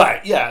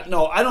 Right, yeah.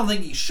 No, I don't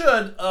think he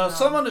should. No.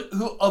 Someone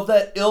who of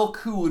that ilk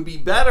who would be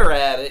better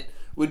at it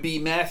would be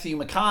Matthew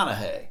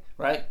McConaughey,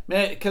 right?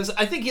 Because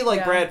I think you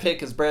like Brad Pitt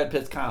because Brad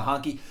Pitt's kind of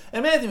hunky.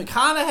 And Matthew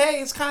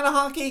McConaughey is kind of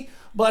hunky,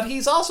 but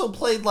he's also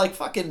played like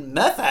fucking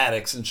meth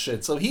addicts and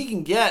shit. So he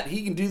can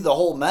do the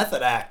whole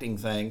method acting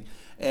thing.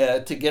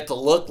 To get to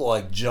look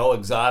like Joe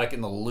Exotic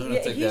and the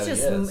lunatic that he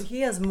is.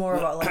 He has more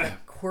about like a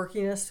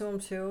quirkiness to him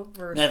too.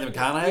 Matthew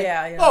McConaughey?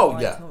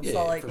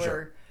 Yeah.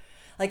 Sure.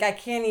 Like I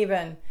can't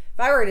even, if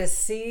I were to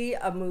see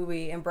a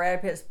movie and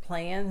Brad Pitt's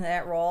playing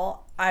that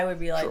role, I would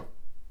be like,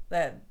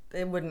 that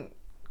it wouldn't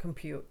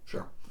compute.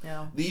 Sure.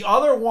 Yeah. The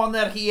other one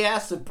that he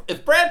asked,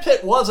 if Brad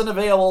Pitt wasn't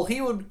available, he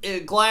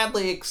would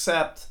gladly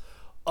accept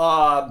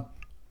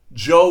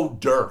Joe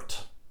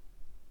Dirt.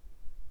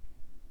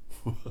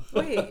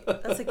 Wait,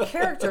 that's a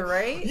character,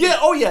 right? Yeah,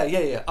 oh yeah.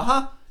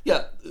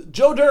 Yeah,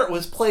 Joe Dirt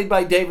was played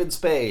by David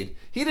Spade.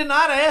 He did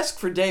not ask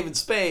for David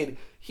Spade.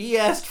 He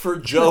asked for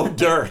Joe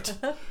Dirt.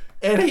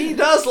 And he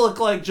does look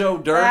like Joe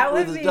Dirt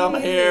with his dumb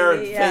hair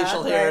and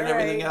facial hair and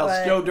everything else.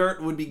 But Joe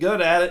Dirt would be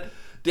good at it.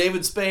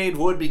 David Spade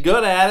would be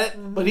good at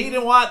it. But he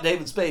didn't want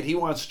David Spade. He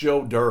wants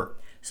Joe Dirt.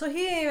 So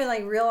he didn't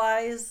even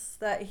realize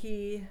that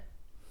he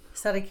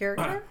said a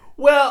character?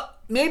 Well,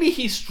 maybe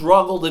he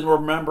struggled in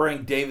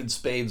remembering David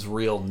Spade's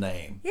real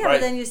name. Yeah, right?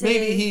 But then you say...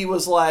 Maybe he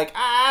was like,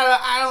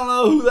 I don't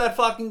know who that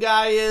fucking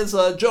guy is,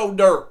 Joe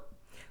Dirt.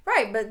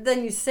 Right, but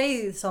then you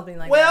say something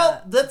like that.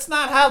 Well, that's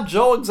not how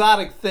Joe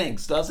Exotic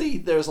thinks, does he?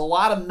 There's a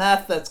lot of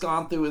meth that's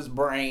gone through his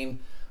brain.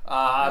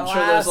 I'm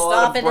sure there's a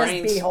lot of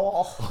brains. A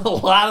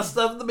lot of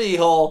stuff in the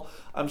beehole.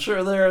 I'm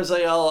sure there's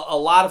a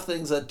lot of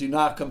things that do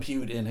not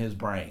compute in his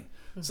brain.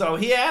 So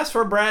he asked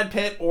for Brad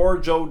Pitt or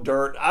Joe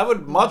Dirt. I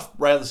would much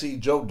rather see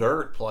Joe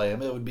Dirt play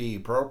him. It would be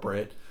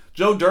appropriate.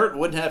 Joe Dirt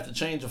wouldn't have to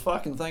change a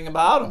fucking thing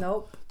about him.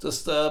 Nope.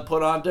 Just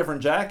put on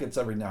different jackets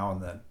every now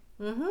and then.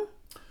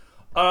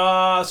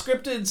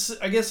 Scripted,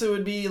 I guess it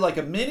would be like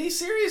a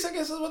mini-series, I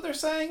guess is what they're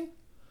saying.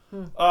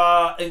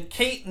 And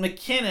Kate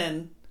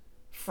McKinnon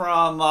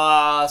from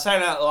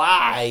Saturday Night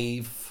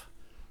Live,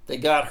 they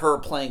got her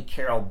playing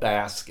Carol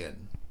Baskin.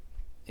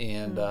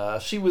 And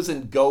she was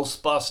in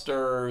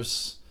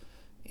Ghostbusters.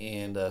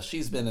 And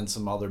she's been in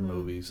some other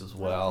movies as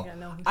well.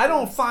 I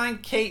don't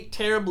find Kate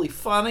terribly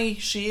funny.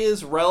 She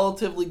is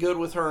relatively good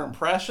with her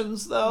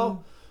impressions,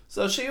 though.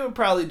 So she would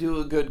probably do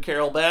a good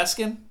Carol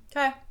Baskin.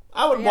 Okay.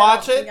 I would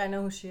watch it. I think I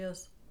know who she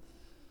is.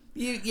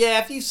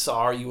 If you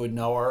saw her, you would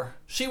know her.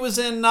 She was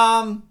in,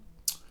 what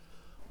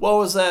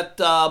was that,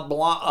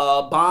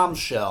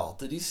 Bombshell.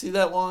 Did you see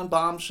that one,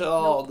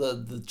 Bombshell?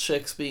 Nope. The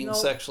chicks being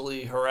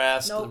sexually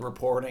harassed,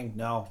 reporting?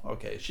 No?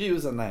 Okay, she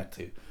was in that,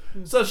 too.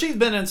 So she's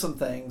been in some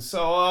things.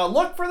 So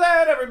look for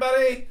that,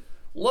 everybody.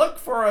 Look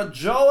for a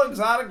Joe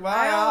Exotic biopic.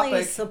 I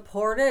only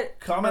support it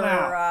coming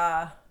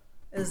out.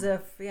 As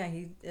if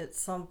it's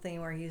something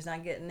where he's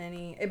not getting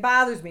any. It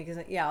bothers me because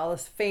all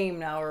this fame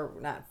now, or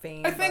not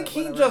fame. I think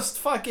he just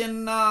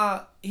fucking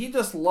he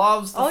just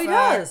loves the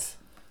fact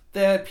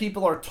that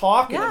people are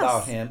talking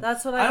about him.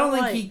 That's what I don't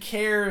think he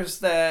cares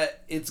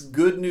that it's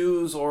good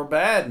news or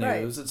bad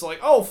news. Right. It's like,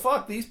 oh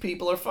fuck, these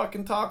people are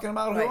fucking talking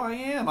about who I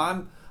am.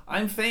 I'm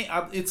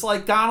it's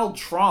like Donald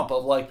Trump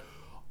of like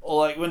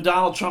when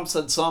Donald Trump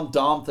said some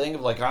dumb thing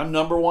of like I'm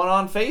 #1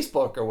 on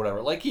Facebook or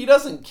whatever. Like he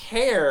doesn't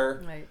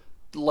care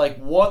like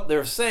what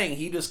they're saying.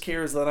 He just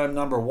cares that I'm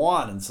number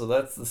one, and so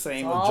that's the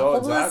same with Joe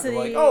Exotic.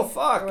 Like, oh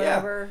fuck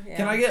yeah.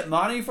 Can I get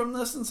money from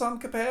this in some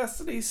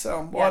capacity?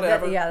 So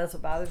whatever. That's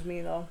what bothers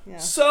me though. Yeah.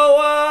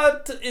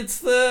 So it's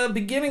the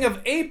beginning of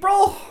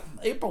April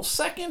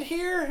 2nd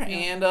here,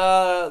 and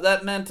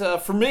that meant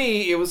for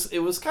me it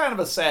was kind of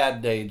a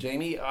sad day,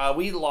 Jamie.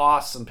 We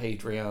lost some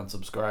Patreon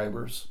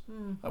subscribers.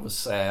 I was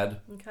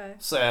sad. Okay.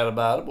 Sad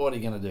about it. But what are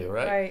you gonna do,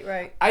 right?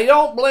 Right. I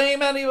don't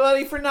blame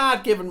anybody for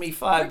not giving me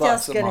 $5 a month. We're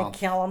just gonna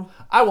kill them.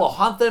 I will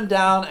hunt them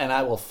down and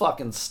I will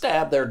fucking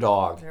stab their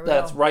dog.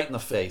 That's right in the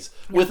face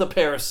with a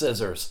pair of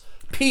scissors,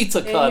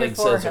 pizza cutting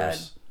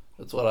scissors.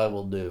 That's what I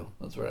will do.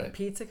 That's right.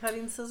 Pizza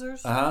cutting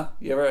scissors?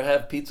 You ever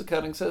have pizza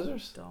cutting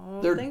scissors?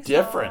 They're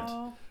different.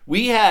 So.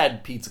 We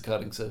had pizza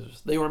cutting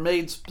scissors. They were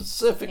made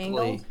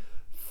specifically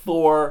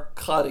for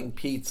cutting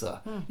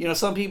pizza. You know,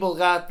 some people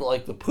got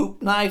like the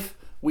poop knife.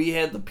 We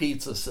had the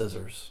pizza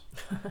scissors.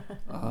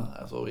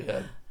 That's what we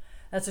had.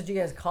 That's what you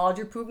guys called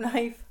your poop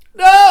knife?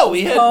 No,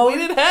 we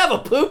didn't have a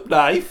poop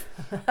knife.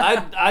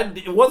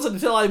 It wasn't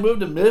until I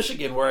moved to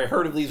Michigan where I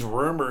heard of these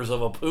rumors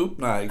of a poop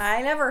knife.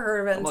 I never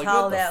heard of it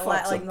until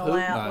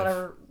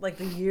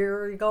the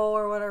year ago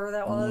or whatever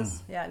that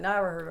was. Yeah,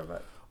 never heard of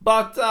it.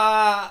 But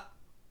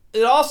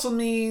it also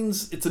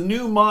means it's a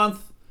new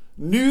month,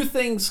 new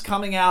things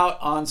coming out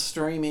on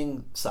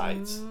streaming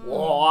sites. A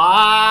lot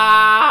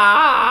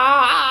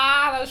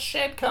of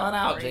shit coming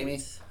out,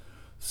 Jamie.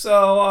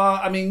 So,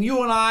 I mean,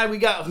 you and I, we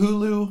got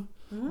Hulu.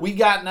 We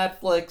got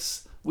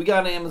Netflix, we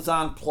got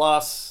Amazon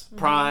Plus,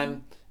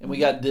 Prime, and we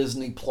got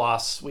Disney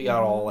Plus. We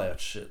got all that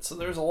shit. So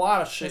there's a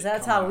lot of shit. 'Cause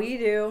that's how we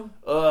do.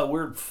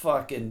 We're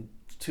fucking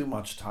too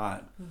much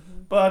time.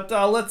 But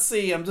let's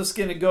see. I'm just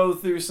gonna go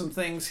through some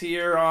things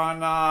here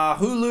on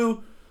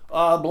Hulu.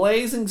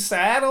 Blazing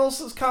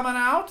Saddles is coming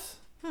out.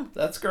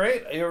 That's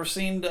great. You ever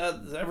seen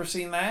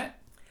that?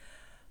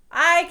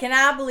 I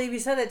cannot believe you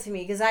said that to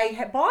me because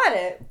I bought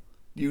it.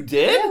 You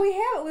did? Yeah, we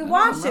have. We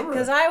watched it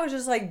because I was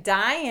just like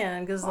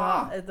dying because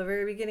at the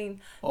very beginning.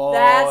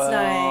 That's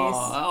nice.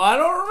 I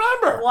don't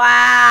remember.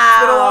 Wow.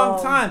 It's been a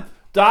long time.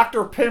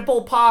 Dr.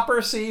 Pimple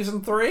Popper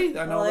Season 3.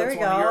 I know that's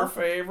one of your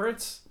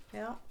favorites.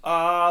 Yeah.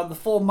 The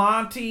Full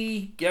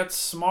Monty, Get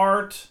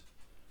Smart.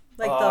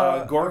 Like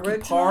the Gorky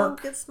original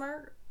Park. Get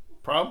Smart?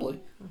 Probably.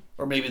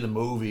 Or maybe the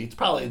movie. It's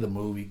probably the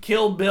movie.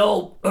 Kill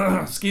Bill.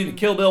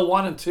 Kill Bill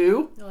 1 and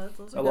 2. Oh,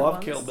 those are I love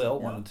Kill Bill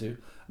 1 and 2.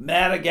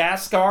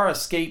 Madagascar,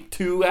 Escape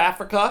to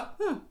Africa.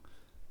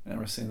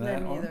 Never seen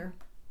that one. Neither.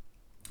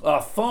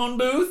 Phone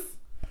Booth,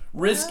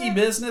 Risky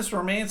Business,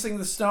 Romancing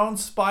the Stone,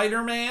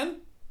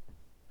 Spider-Man.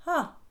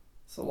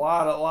 It's a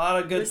lot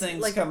of good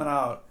things coming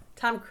out.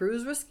 Tom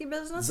Cruise Risky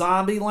Business?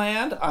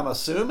 Zombieland, I'm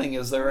assuming.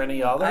 Is there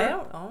any other? I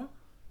don't know.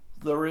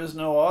 There is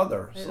no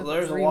other. So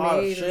there's a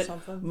lot of shit.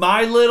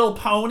 My Little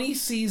Pony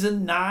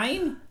Season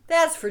 9.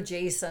 That's for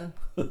Jason.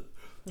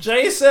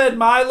 Jay said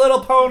My Little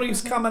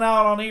Pony's coming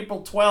out on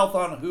April 12th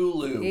on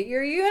Hulu. Get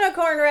your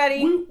unicorn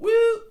ready. Woo,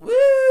 woo,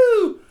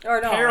 woo. Or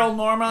no.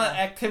 Paranormal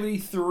Activity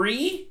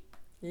 3.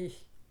 Eesh.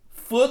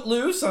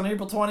 Footloose on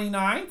April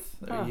 29th.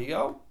 There you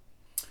go.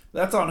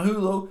 That's on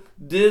Hulu.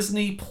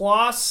 Disney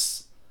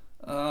Plus.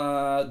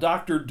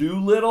 Dr.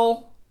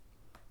 Dolittle.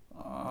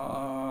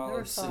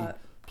 Let's see.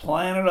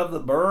 Planet of the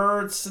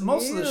Birds.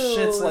 Most of the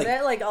shit's like... Is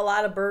that like a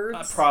lot of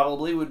birds?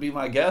 Probably would be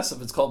my guess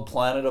if it's called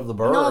Planet of the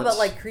Birds. No, but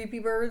like creepy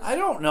birds? I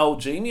don't know,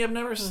 Jeannie. I've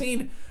never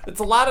seen... It's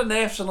a lot of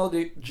National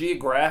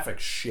Geographic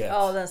shit.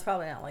 Oh, that's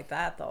probably not like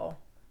that, though.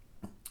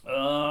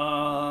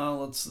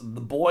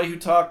 The Boy Who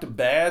Talked to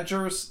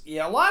Badgers.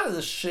 Yeah, a lot of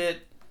this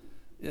shit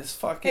is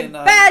fucking...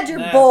 Badger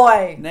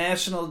Boy!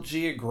 National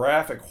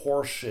Geographic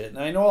horse shit. And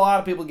I know a lot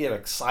of people get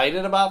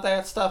excited about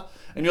that stuff.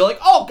 And you're like,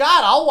 oh,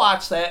 God, I'll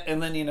watch that.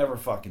 And then you never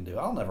fucking do.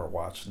 I'll never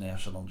watch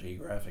National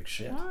Geographic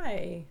shit.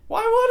 Why?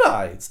 Why would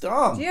I? It's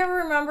dumb. Do you ever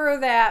remember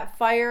that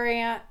fire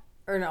ant?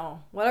 Or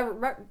no,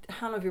 whatever. I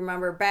don't know if you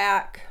remember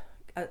back,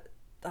 I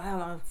don't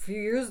know, a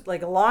few years,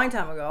 like a long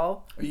time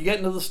ago. Are you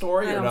getting to the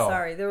story or no?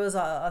 Sorry. There was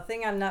a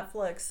thing on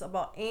Netflix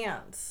about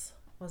ants.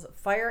 Was it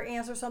fire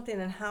ants or something?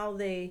 And how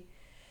they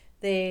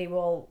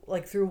will,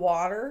 like through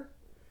water,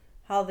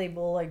 how they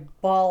will like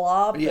ball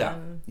up. Yeah.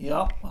 And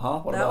yep.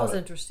 What that about was it?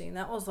 interesting.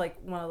 That was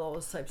like one of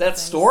those types of things. That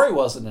story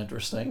wasn't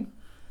interesting.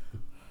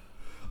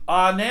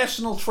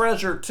 National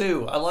Treasure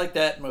 2. I like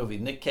that movie.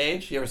 Nick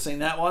Cage. You ever seen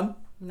that one?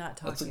 Not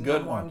talking. That's a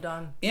good one. I'm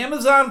done.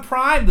 Amazon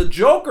Prime. The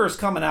Joker's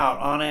coming out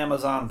on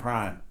Amazon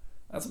Prime.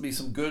 That's gonna be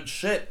some good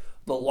shit.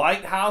 The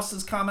Lighthouse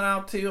is coming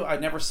out too. I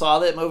never saw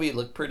that movie. It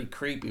looked pretty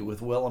creepy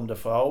with Willem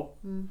Dafoe.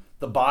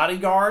 The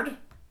Bodyguard.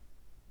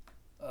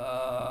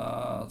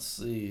 Let's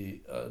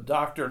see.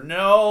 Dr.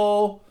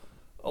 No.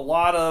 A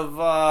lot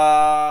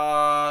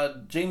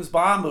of James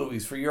Bond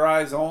movies. For Your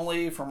Eyes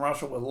Only, From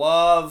Russia with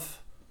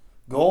Love,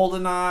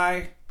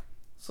 GoldenEye.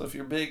 So if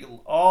you're big,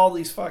 all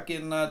these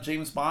fucking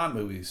James Bond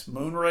movies.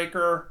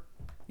 Moonraker.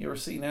 You ever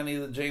seen any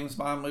of the James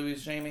Bond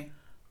movies, Jamie?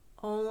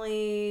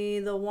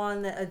 Only the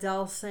one that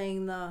Adele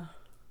sang, the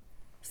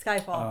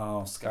Skyfall.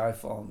 Oh,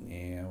 Skyfall.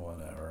 Yeah,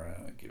 whatever. I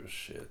don't give a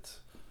shit.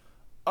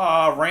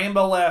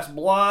 Rainbow Last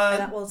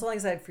Blood. Well, as long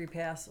as I had free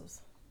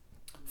passes.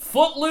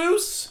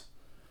 Footloose.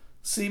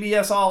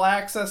 CBS All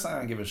Access. I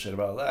don't give a shit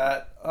about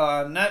that.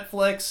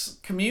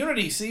 Netflix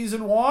Community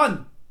Season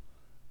 1.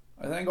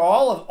 I think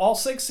all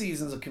 6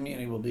 seasons of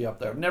Community will be up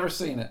there. I've never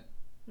seen it.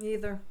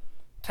 Neither.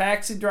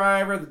 Taxi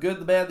Driver, The Good,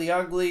 the Bad, the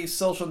Ugly,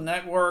 Social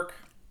Network,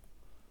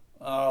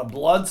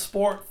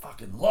 Bloodsport.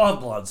 Fucking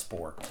love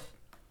Bloodsport.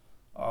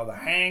 The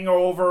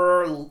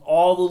Hangover,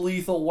 all the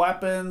Lethal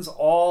Weapons,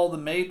 all the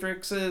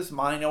Matrixes,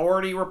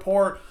 Minority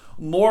Report,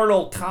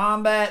 Mortal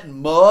Kombat,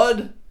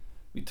 Mud.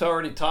 We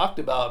already talked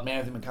about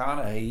Matthew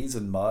McConaughey. He's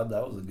in Mud.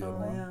 That was a good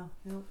one.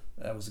 Yeah. Yep.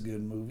 That was a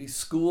good movie.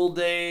 School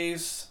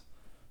Days,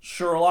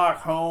 Sherlock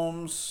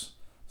Holmes,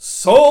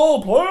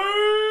 Soul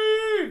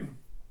Plane.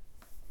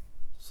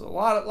 So a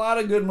lot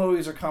of good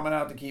movies are coming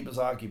out to keep us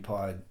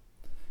occupied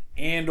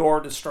and or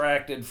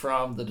distracted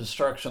from the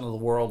destruction of the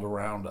world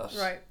around us.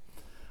 Right.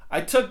 I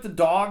took the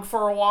dog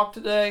for a walk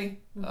today.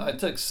 I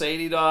took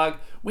Sadie dog.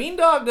 Ween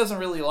dog doesn't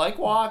really like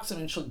walks. I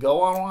mean, she'll go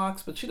on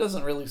walks, but she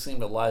doesn't really seem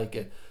to like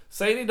it.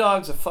 Sadie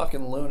dog's a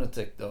fucking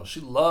lunatic, though. She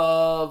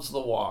loves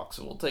the walk,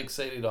 so we'll take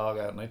Sadie dog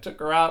out. And I took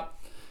her out,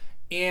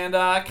 and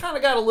I kind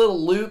of got a little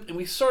loop, and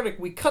we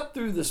cut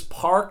through this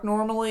park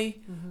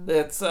normally.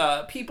 That's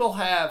people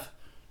have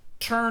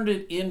turned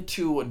it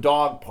into a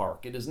dog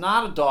park. It is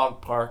not a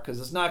dog park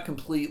because it's not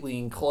completely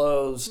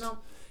enclosed. No.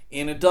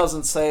 And it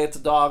doesn't say it's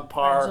a dog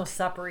park. There's no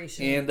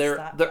separation. And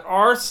there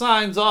are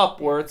signs up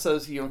where it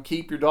says,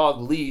 keep your dog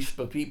leashed,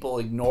 but people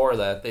ignore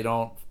that.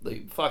 They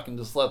fucking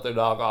just let their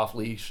dog off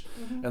leash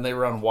and they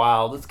run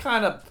wild. It's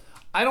kind of,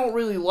 I don't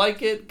really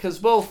like it because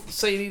both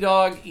Sadie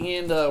dog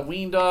and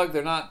Ween dog,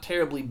 they're not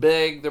terribly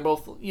big. They're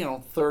both,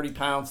 30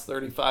 pounds,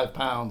 35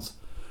 pounds.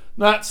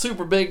 Not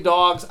super big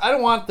dogs. I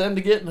don't want them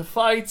to get into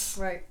fights.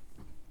 Right.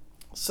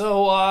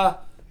 So,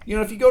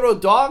 if you go to a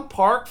dog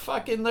park,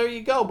 fucking there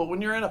you go. But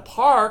when you're in a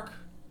park,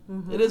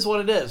 it is what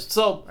it is.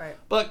 So,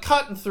 But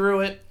cutting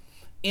through it,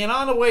 and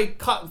on the way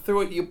cutting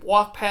through it, you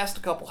walk past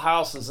a couple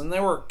houses, and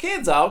there were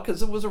kids out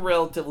because it was a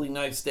relatively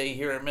nice day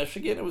here in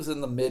Michigan. It was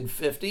in the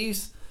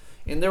mid-50s,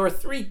 and there were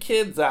 3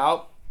 kids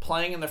out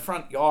playing in the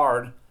front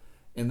yard,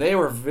 and they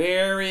were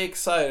very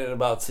excited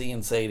about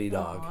seeing Sadie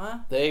dog.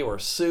 Aww. They were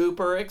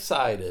super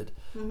excited.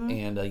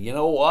 And you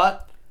know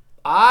what?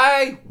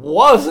 I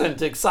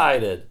wasn't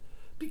excited.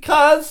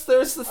 Because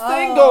there's this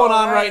thing going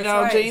on right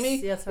now,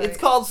 Jamie. Yes, It's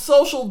called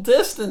social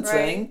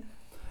distancing.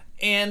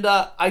 And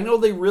I know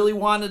they really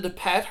wanted to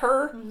pet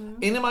her.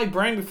 And in my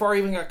brain, before I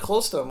even got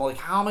close to them, like,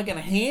 how am I going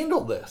to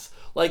handle this?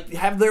 Like,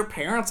 have their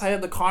parents, I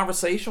had the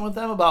conversation with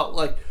them about,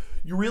 like,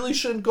 you really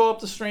shouldn't go up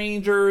to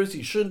strangers.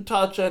 You shouldn't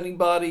touch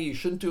anybody. You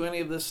shouldn't do any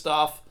of this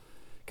stuff.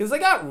 Because they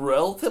got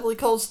relatively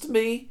close to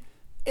me.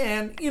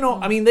 And,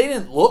 I mean, they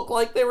didn't look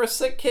like they were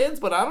sick kids,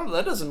 but I don't know.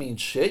 That doesn't mean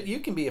shit. You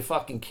can be a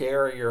fucking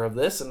carrier of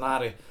this and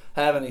not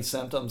have any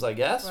symptoms, I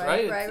guess,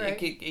 right?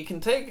 It can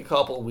take a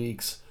couple of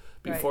weeks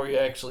before you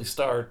actually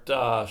start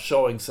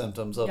showing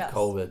symptoms of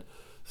COVID.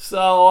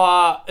 So,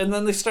 and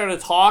then they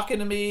started talking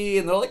to me,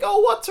 and they're like,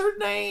 oh, what's her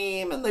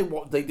name? And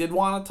they did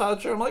want to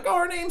touch her. I'm like, oh,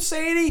 her name's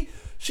Sadie.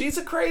 She's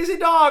a crazy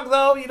dog,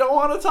 though. You don't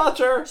want to touch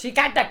her. She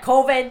got the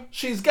COVID.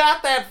 She's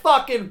got that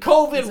fucking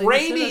COVID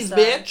rabies,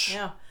 bitch.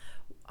 Yeah.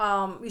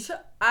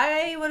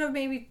 I would have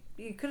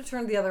you could have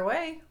turned the other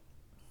way.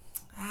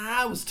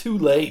 It was too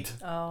late.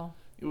 Oh.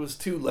 It was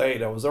too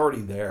late. I was already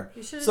there.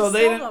 You should have told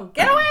them,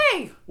 get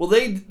away! Well,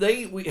 we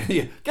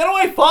get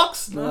away,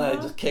 fucks! And then I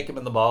just kick him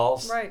in the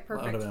balls. Right,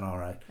 perfect. That would have been all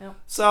right. Yep.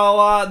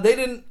 So they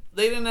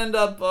didn't end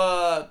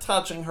up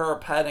touching her or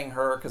petting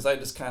her because I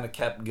just kind of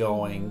kept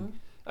going.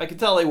 I could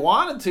tell they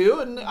wanted to,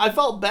 and I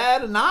felt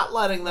bad in not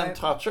letting them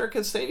touch her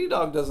because Sadie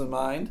dog doesn't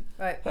mind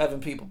having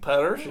people pet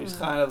her. She's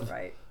kind of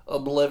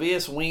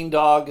oblivious. Ween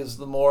dog is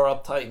the more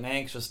uptight and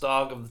anxious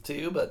dog of the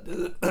two, but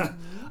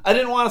I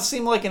didn't want to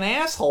seem like an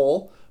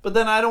asshole, but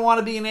then I don't want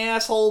to be an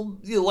asshole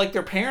like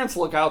their parents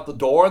look out the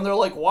door and they're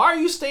like, why are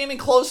you standing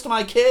close to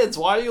my kids?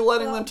 Why are you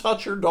letting them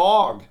touch your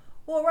dog?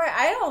 Well,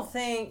 I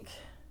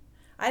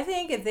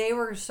think if they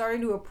were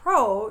starting to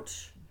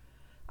approach,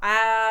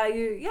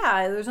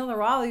 there's nothing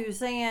wrong with you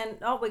saying,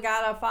 oh, we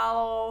gotta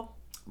follow.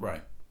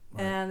 Right.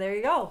 And there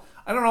you go.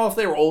 I don't know if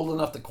they were old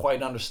enough to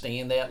quite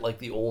understand that. Like,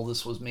 the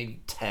oldest was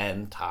maybe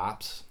 10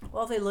 tops.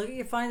 Well, if they look at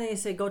you funny, they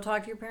say, go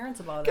talk to your parents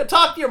about it. Go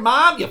talk to your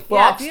mom, you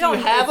fucks. Do you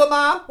have a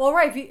mom? Well,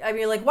 right.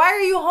 Like, why are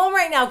you home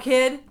right now,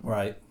 kid?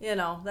 Right.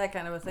 That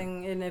kind of a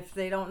thing. And if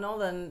they don't know,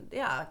 then,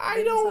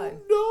 I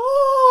don't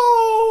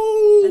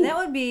know. And that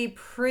would be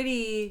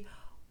pretty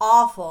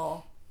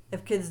awful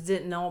if kids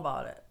didn't know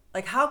about it.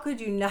 Like, how could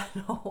you not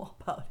know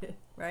about it,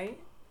 right?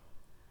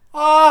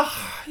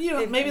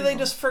 Maybe they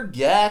just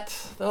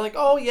forget. They're like,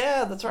 oh,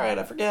 yeah, that's right,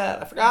 I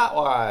forgot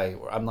why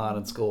I'm not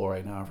in school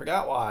right now. I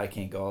forgot why I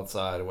can't go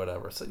outside or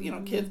whatever. So,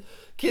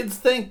 kids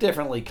think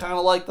differently, kind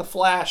of like the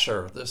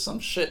Flasher. There's some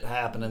shit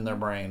happening in their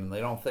brain, and they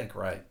don't think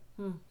right.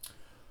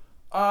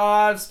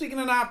 Speaking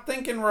of not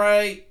thinking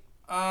right,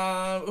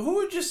 who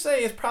would you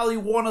say is probably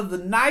one of the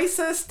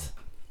nicest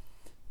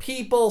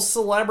people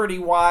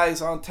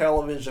celebrity-wise on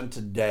television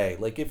today,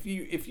 like if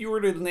you were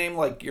to name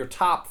like your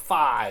top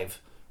 5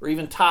 or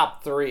even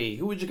top 3,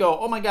 who would you go,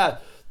 oh my God,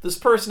 this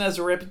person has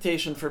a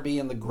reputation for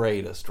being the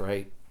greatest,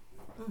 right?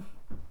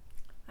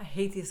 I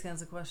hate these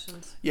kinds of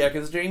questions. Yeah,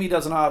 because Jamie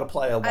doesn't know how to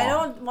play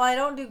along. I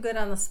don't do good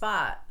on the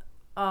spot.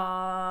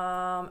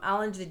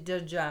 Ellen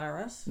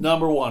DeGeneres.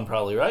 Number 1,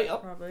 probably, right?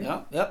 Yep. Probably.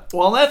 Yep.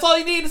 Well, that's all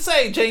you need to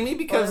say, Jamie,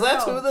 because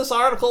that's who this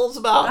article is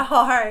about. Oh,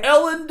 all right.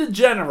 Ellen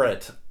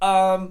DeGeneres.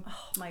 Oh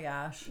my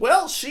gosh.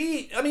 Well,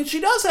 she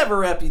does have a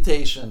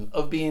reputation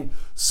of being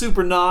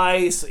super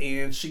nice,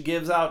 and she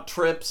gives out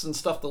trips and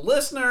stuff to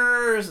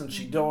listeners, and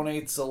she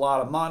donates a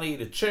lot of money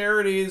to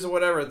charities or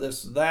whatever,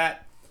 this,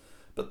 that.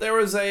 But there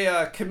was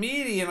a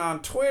comedian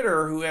on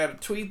Twitter who had a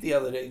tweet the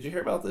other day. Did you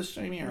hear about this,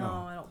 Jamie? Or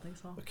no, I don't think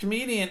so. A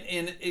comedian,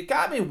 and it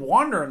got me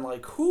wondering,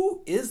 like,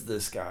 who is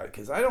this guy?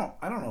 Because I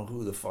don't know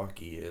who the fuck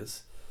he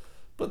is.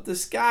 But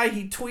this guy,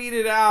 he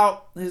tweeted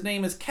out, his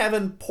name is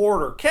Kevin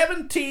Porter.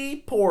 Kevin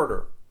T.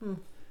 Porter.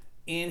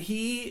 And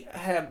he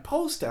had a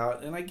post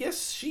out, and I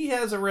guess she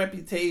has a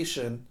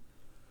reputation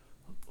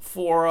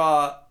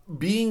for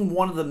being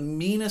one of the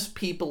meanest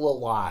people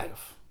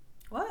alive.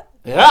 What?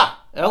 Yeah,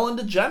 Ellen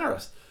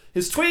DeGeneres.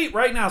 His tweet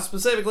right now,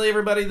 specifically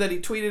everybody that he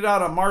tweeted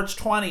out on March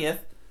 20th,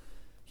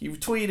 he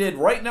tweeted,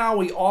 right now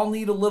we all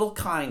need a little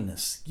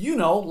kindness. You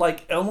know,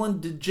 like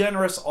Ellen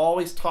DeGeneres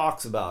always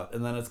talks about.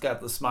 And then it's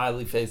got the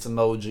smiley face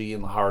emoji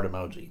and the heart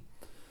emoji.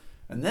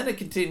 And then it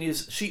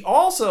continues, she's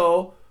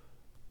also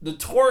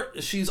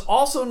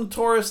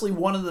notoriously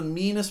one of the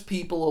meanest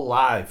people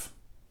alive.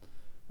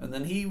 And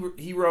then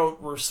he wrote,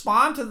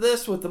 respond to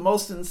this with the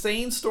most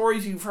insane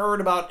stories you've heard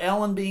about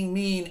Ellen being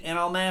mean, and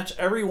I'll match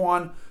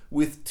everyone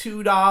with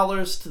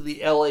 $2 to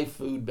the LA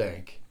Food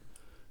Bank.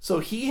 So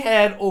he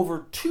had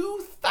over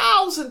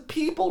 2,000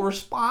 people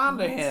respond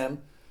to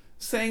him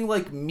saying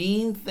like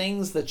mean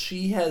things that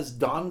she has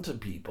done to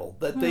people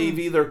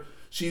that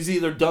she's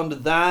either done to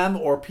them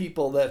or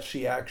people that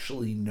she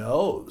actually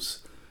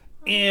knows.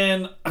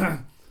 And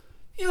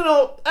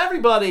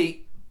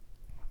everybody,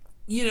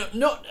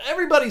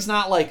 everybody's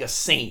not like a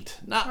saint.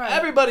 Not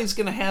everybody's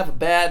going to have a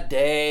bad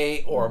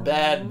day or a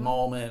bad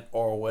moment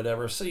or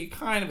whatever, so you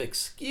kind of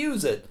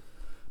excuse it.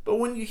 But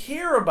when you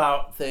hear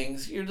about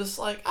things, you're just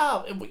like,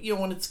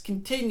 when it's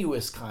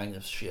continuous kind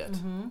of shit.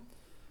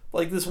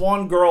 Like this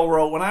one girl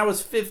wrote, when I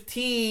was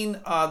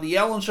 15, the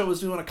Ellen Show was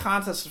doing a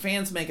contest of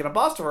fans making a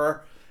bust of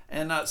her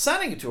and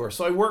sending it to her.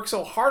 So I worked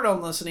so hard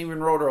on this and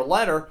even wrote her a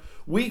letter.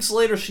 Weeks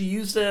later, she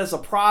used it as a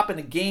prop in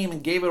a game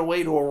and gave it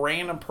away to a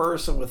random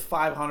person with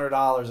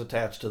 $500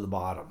 attached to the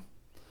bottom.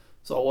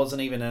 So it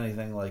wasn't even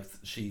anything like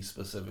she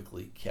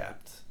specifically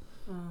kept.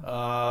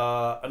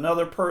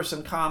 Another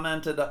person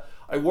commented,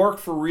 I worked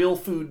for Real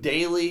Food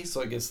Daily,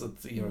 so I guess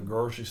that's a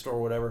grocery store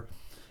or whatever,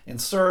 and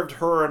served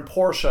her and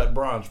Portia at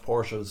brunch.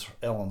 Portia's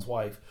Ellen's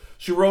wife.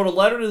 She wrote a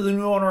letter to the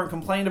new owner and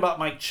complained about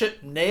my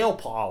chipped nail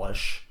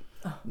polish.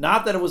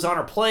 Not that it was on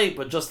her plate,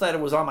 but just that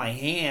it was on my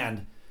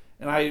hand.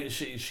 And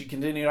she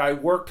continued, I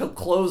worked till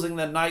closing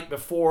the night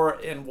before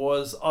and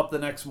was up the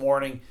next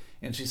morning,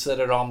 and she said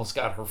it almost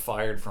got her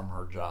fired from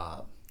her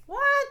job.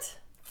 What?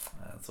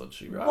 That's what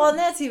she wrote. Well, and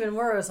that's even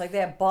worse. Like,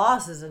 that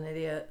boss is an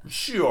idiot.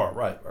 Sure,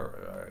 right.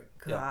 God.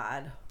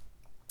 Yeah.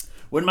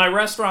 When my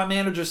restaurant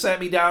manager sat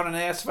me down and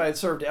asked if I had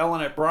served Ellen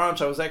at brunch,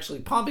 I was actually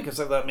pumped because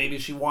I thought maybe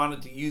she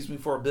wanted to use me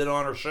for a bit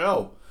on her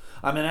show.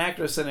 I'm an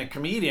actress and a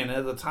comedian, and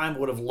at the time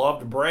would have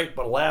loved a break,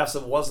 but alas,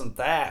 it wasn't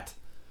that.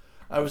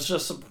 I was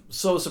just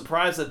so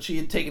surprised that she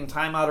had taken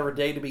time out of her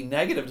day to be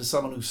negative to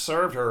someone who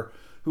served her,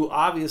 who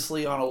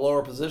obviously on a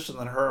lower position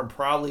than her and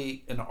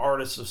probably an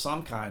artist of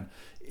some kind.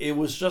 It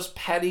was just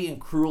petty and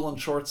cruel and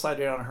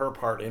short-sighted on her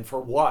part. And for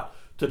what?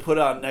 To put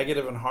out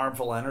negative and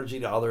harmful energy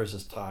to others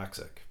is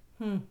toxic.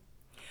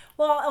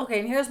 Well, okay,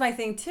 and here's my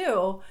thing,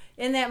 too.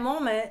 In that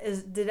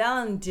moment, did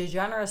Ellen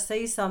DeGeneres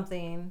say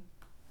something?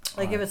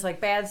 Like, if it's,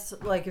 like, bad,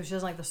 like, if she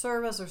doesn't like the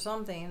service or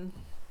something.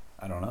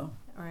 I don't know.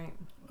 All right.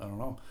 I don't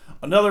know.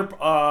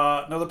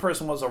 Another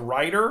person was a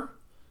writer.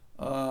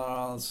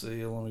 Let's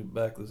see. Let me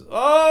back this.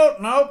 Oh,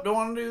 nope. Don't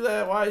want to do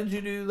that. Why did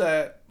you do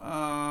that?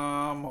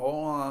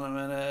 Hold on a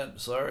minute.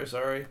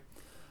 Sorry.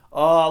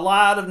 A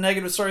lot of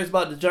negative stories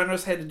about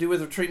DeGeneres had to do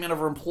with her treatment of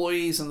her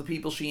employees and the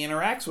people she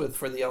interacts with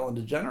for the Ellen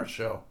DeGeneres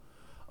Show.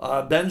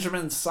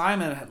 Benjamin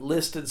Simon had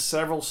listed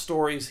several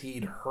stories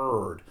he'd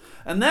heard.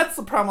 And that's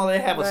the problem they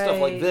have with stuff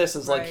like this,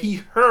 is like he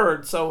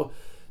heard, so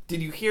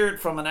did you hear it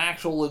from an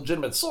actual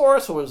legitimate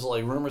source, or was it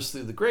like rumors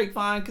through the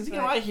grapevine? Because,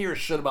 I hear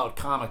shit about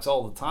comics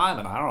all the time,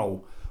 and I don't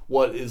know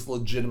what is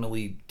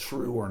legitimately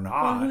true or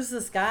not. Well, who's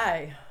this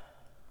guy?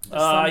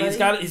 He's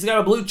got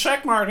a blue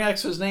check mark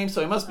next to his name,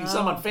 so he must be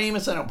someone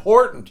famous and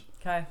important.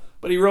 Okay.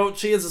 But he wrote,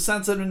 she has a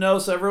sensitive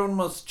nose, so everyone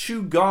must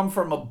chew gum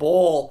from a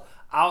bowl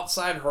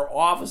outside her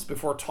office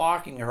before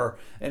talking to her.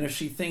 And if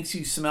she thinks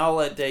you smell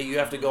that day, you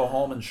have to go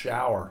home and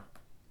shower.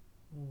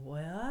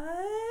 What?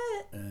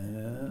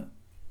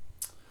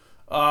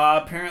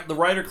 Apparently, the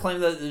writer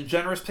claimed that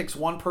DeGeneres picks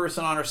one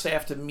person on her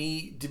staff to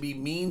be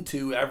mean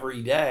to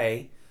every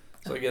day.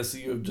 So I guess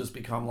you've just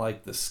become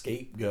like the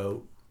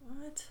scapegoat.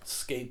 What?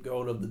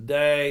 Scapegoat of the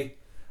day.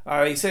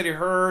 He said he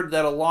heard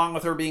that along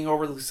with her being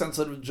overly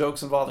sensitive to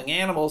jokes involving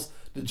animals,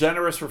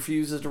 DeGeneres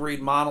refuses to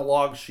read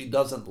monologues she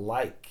doesn't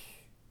like.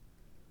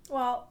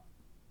 Well,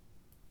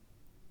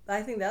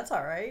 I think that's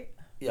all right.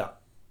 Yeah.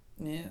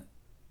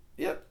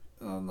 Yep.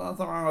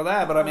 Nothing wrong with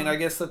that. But I mean, I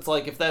guess that's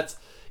like, if that's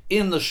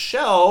in the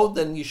show,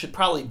 then you should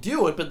probably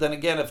do it. But then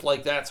again, if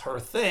like that's her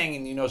thing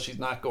and you know she's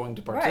not going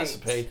to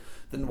participate,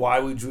 then why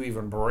would you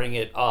even bring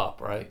it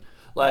up, right?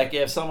 Like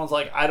if someone's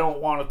like, I don't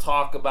want to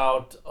talk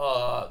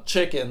about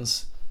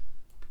chickens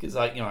because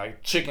I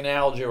chicken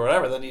allergy or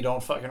whatever, then you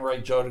don't fucking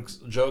write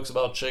jokes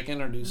about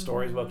chicken or do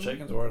stories about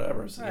chickens or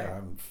whatever. So yeah,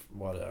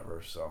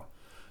 whatever. So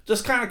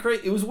just kind of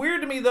crazy. It was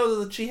weird to me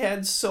though that she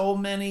had so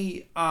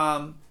many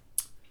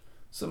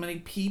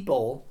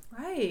people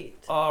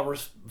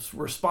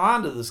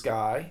respond to this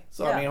guy.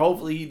 So I mean,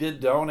 hopefully he did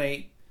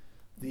donate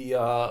the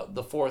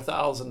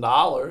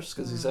 $4,000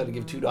 because he said to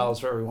give $2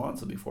 for every one,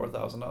 so it'd be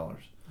 $4,000.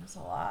 That's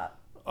a lot.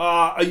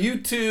 A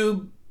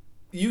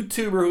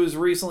YouTuber who was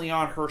recently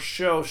on her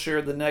show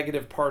shared the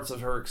negative parts of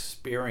her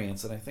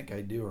experience, and I think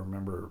I do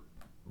remember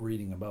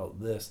reading about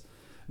this.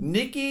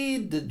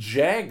 Nikki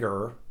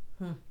DeJagger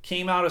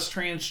came out as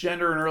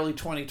transgender in early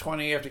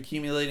 2020 after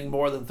accumulating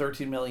more than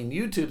 13 million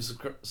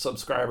YouTube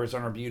subscribers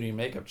on her beauty and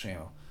makeup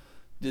channel.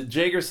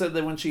 DeJagger said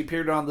that when she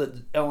appeared on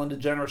the Ellen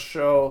DeGeneres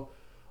show,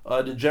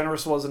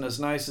 DeGeneres wasn't as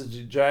nice as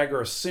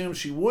DeJagger assumed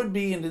she would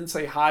be and didn't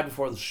say hi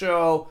before the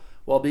show.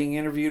 While being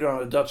interviewed on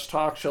a Dutch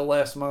talk show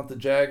last month,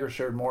 DeJagger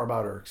shared more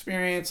about her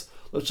experience.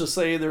 Let's just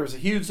say there was a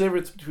huge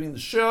difference between the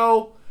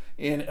show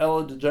and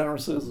Ellen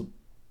DeGeneres as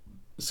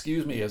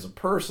a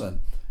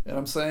person. And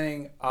I'm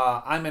saying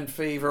I'm in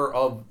favor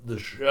of the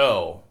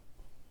show.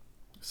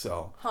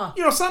 So,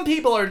 some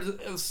people are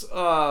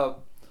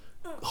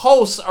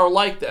hosts are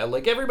like that.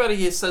 Like everybody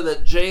has said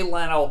that Jay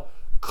Leno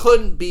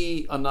couldn't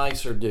be a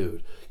nicer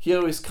dude. He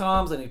always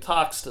comes and he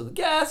talks to the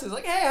guests. He's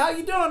like, "Hey, how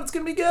you doing? It's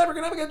gonna be good. We're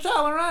gonna have a good show.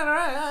 All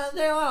right."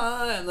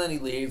 And then he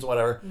leaves,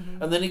 whatever.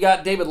 Mm-hmm. And then you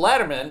got David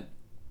Letterman,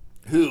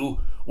 who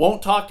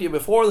won't talk to you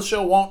before the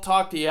show, won't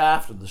talk to you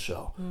after the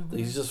show. Mm-hmm.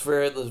 He's just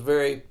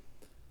very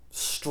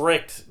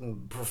strict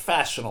and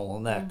professional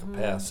in that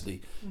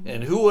capacity. Mm-hmm.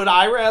 And who would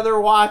I rather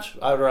watch?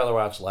 I would rather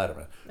watch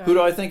Letterman. Right. Who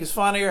do I think is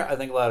funnier? I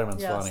think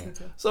Letterman's funnier. Me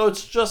too. So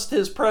it's just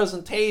his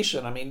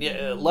presentation. I mean,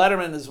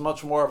 Letterman is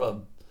much more of a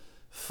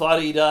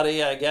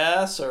fuddy-duddy, I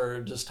guess,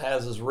 or just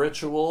has his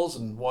rituals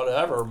and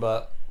whatever,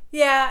 but...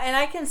 Yeah, and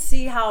I can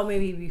see how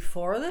maybe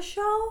before the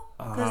show,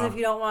 because if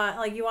you don't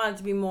want, you want it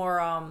to be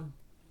more,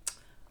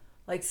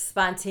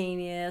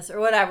 spontaneous or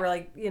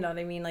whatever, you know what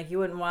I mean? You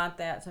wouldn't want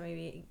that to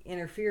maybe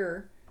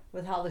interfere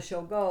with how the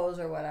show goes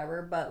or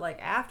whatever, but,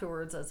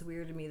 afterwards, that's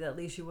weird to me that at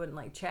least you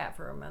wouldn't, chat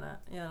for a minute,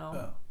 you know?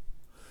 Yeah.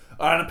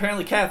 And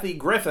apparently Kathy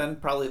Griffin,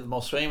 probably the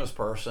most famous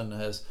person,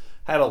 has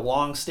had a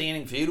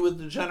long-standing feud with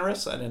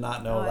DeGeneres. I did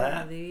not know that.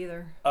 I didn't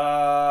either.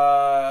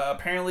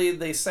 Apparently,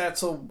 they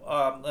sat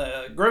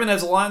Griffin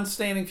has a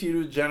long-standing feud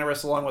with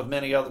DeGeneres, along with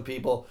many other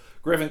people.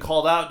 Griffin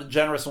called out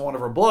DeGeneres in one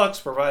of her books,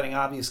 providing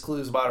obvious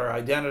clues about her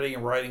identity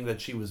and writing that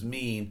she was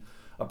mean.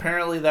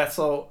 Apparently, that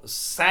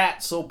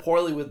sat so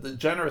poorly with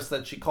DeGeneres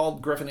that she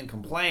called Griffin and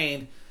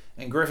complained,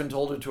 and Griffin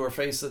told her to her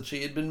face that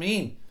she had been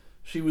mean.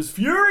 She was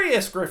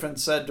furious, Griffin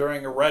said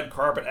during a red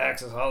carpet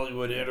Access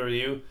Hollywood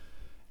interview.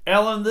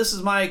 Ellen, this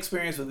is my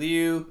experience with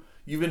you.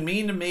 You've been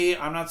mean to me.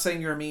 I'm not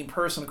saying you're a mean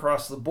person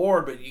across the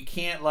board, but you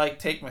can't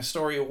take my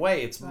story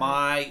away. It's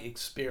my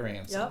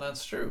experience. Yep. And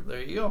that's true.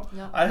 There you go.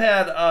 Yep. I've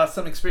had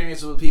some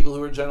experiences with people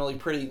who are generally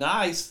pretty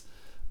nice,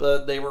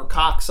 but they were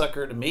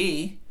cocksucker to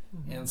me.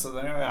 Mm-hmm. And so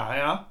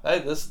hey,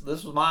 this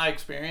was my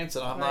experience,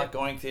 and I'm not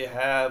going to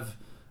have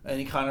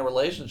any kind of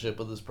relationship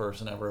with this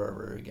person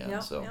ever again.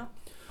 Yep. So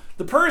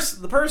the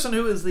person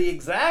who is the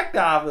exact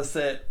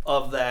opposite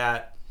of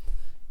that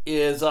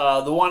is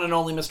the one and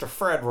only Mr.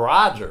 Fred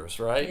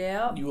Rogers, right?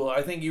 Yeah.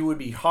 I think you would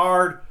be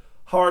hard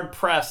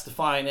pressed to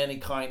find any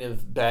kind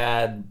of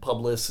bad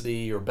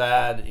publicity or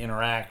bad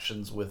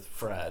interactions with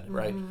Fred,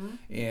 right? Mm-hmm.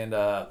 And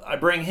I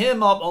bring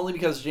him up only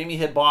because Jamie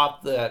had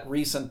bought that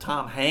recent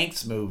Tom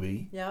Hanks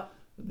movie. Yep.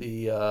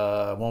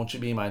 The Won't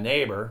You Be My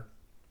Neighbor?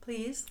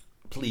 Please.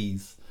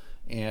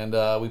 And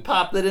we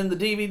popped it in the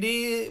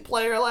DVD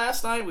player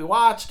last night. We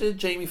watched it.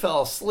 Jamie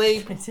fell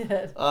asleep. I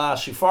did.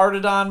 She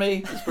farted on me.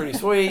 It was pretty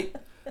sweet.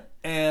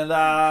 And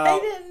I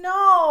didn't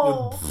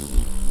know.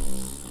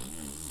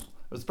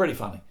 It was pretty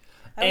funny.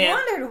 I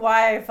wondered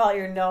why I felt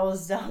your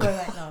nose down.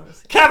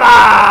 Come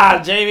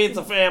on, Jamie, it's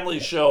a family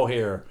show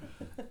here.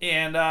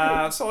 And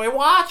so I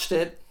watched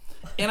it,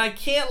 and I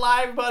can't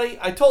lie, everybody.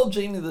 I told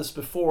Jamie this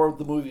before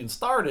the movie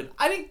started.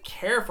 I didn't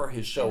care for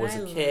his show as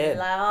a kid.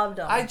 I loved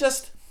him.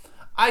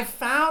 I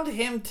found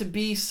him to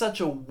be such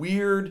a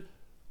weird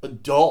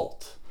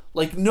adult.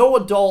 No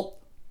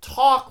adult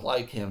talked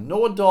like him.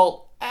 No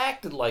adult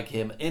acted like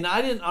him, and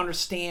I didn't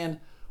understand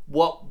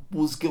what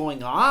was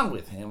going on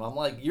with him. I'm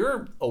like,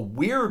 you're a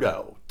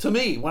weirdo. To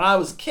me, when I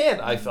was a kid,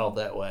 I felt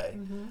that way.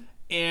 Mm-hmm.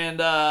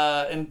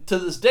 And to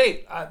this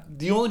date,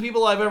 the only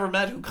people I've ever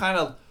met who kind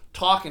of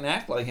talk and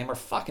act like him are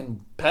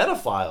fucking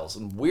pedophiles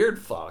and weird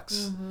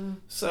fucks.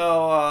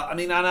 So, I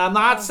mean, I'm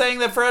not saying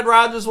that Fred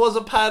Rogers was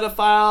a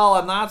pedophile.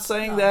 I'm not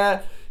saying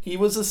that he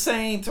was a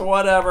saint or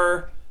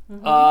whatever.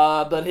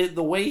 But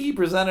the way he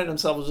presented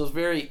himself was just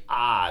very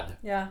odd.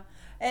 Yeah.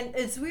 And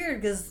it's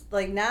weird because,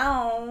 like,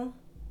 now,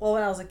 well,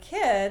 when I was a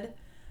kid,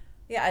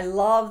 yeah, I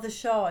loved the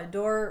show. I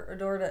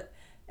adored it.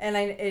 And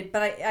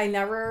I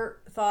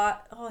never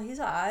thought, oh, he's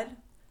odd.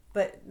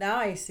 But now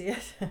I see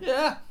it.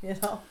 Yeah. You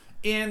know?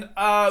 And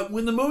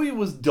when the movie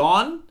was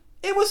done,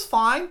 it was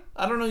fine.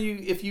 I don't know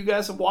if you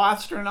guys have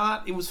watched or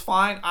not. It was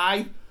fine.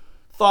 I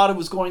thought it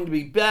was going to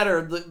be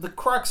better. The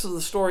crux of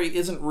the story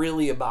isn't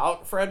really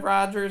about Fred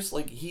Rogers.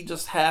 Like, he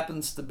just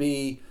happens to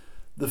be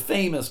the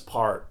famous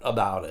part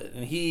about it.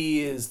 And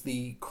he is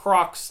the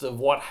crux of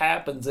what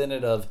happens in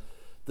it, of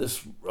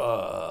this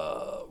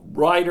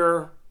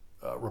writer,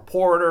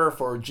 reporter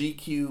for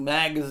GQ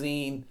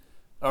magazine.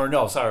 Or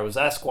no, sorry, it was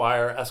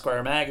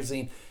Esquire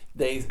magazine.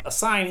 They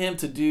assign him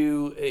to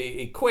do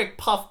a quick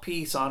puff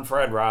piece on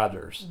Fred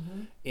Rogers.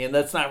 And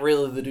that's not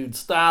really the dude's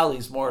style.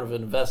 He's more of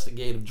an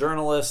investigative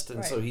journalist.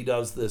 And so he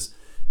does this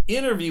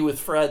interview with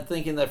Fred,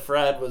 thinking that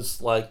Fred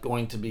was like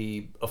going to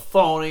be a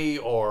phony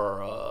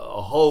or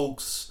a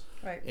hoax.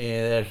 Right.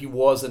 And that he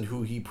wasn't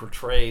who he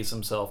portrays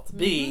himself to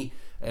be.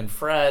 And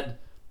Fred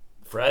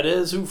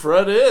is who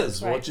Fred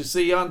is. Right. What you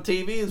see on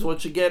TV is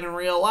what you get in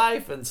real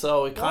life. And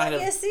so it kind of...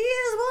 What you see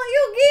is what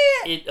you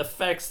get. It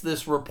affects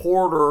this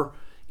reporter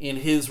in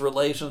his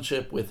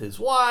relationship with his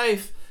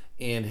wife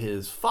and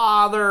his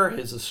father,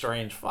 his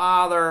estranged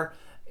father,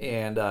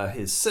 and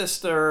his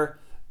sister.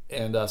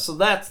 And so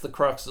that's the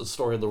crux of the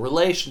story, the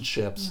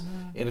relationships.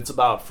 And it's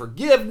about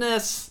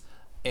forgiveness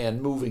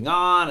and moving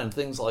on and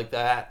things like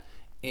that.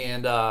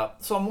 And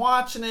so I'm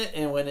watching it,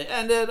 and when it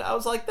ended, I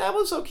was like, that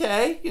was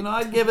okay. You know,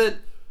 I'd give it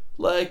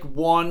like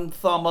one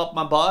thumb up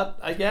my butt,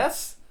 I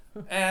guess.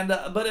 And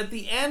but at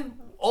the end,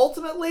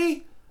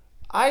 ultimately,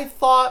 I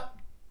thought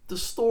the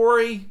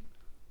story,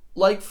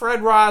 like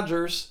Fred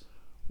Rogers,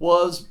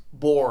 was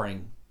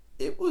boring.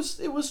 It was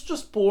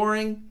just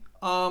boring.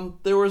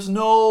 There was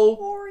no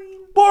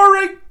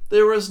boring.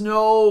 There was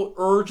no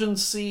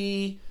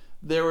urgency.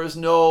 There was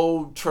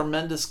no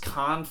tremendous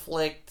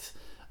conflict.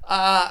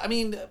 I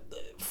mean,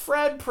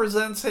 Fred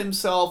presents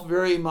himself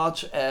very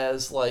much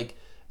as like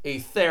a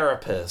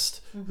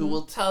therapist who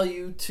will tell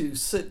you to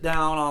sit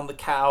down on the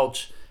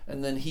couch,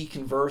 and then he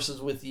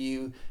converses with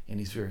you, and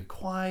he's very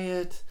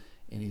quiet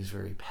and he's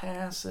very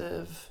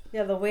passive.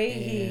 Yeah, the way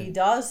he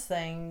does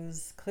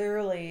things,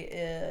 clearly,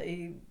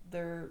 it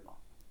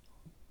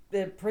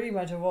pretty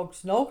much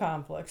evokes no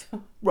conflict.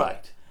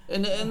 Right.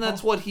 And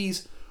that's what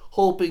he's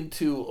hoping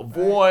to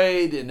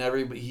avoid, and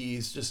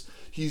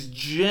he's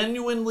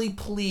genuinely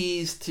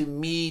pleased to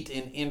meet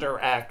and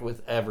interact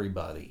with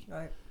everybody.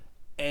 Right.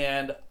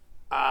 And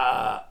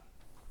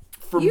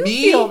for me, you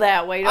feel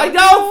that way, don't I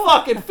don't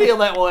fucking feel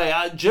that way.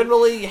 I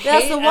generally hate everybody.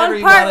 That's the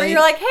one part where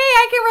you're like, hey,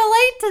 I can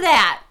relate to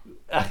that.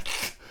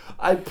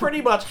 I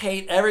pretty much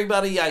hate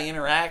everybody I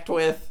interact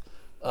with.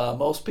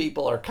 Most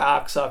people are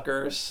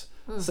cocksuckers.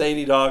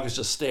 Sadie Dog is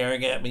just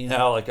staring at me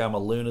now like I'm a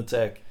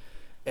lunatic.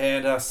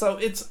 And so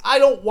I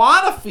don't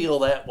want to feel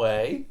that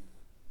way.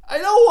 I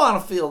don't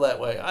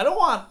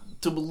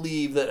want to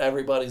believe that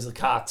everybody's a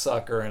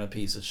cocksucker and a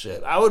piece of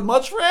shit. I would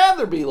much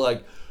rather be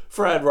like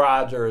Fred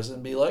Rogers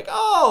and be like,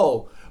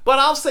 oh. But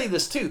I'll say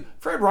this too.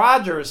 Fred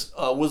Rogers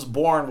was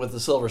born with a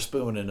silver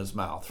spoon in his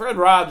mouth. Fred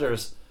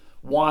Rogers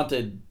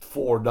wanted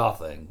for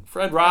nothing.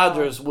 Fred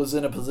Rogers was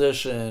in a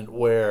position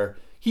where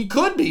he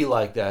could be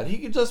like that. He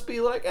could just be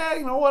like, hey,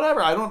 you know,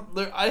 whatever.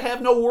 I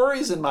have no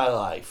worries in my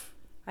life.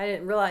 I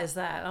didn't realize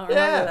that. I don't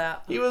remember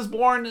that. He was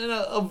born in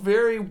a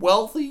very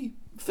wealthy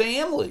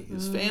family.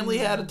 His family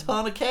had a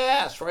ton of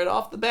cash right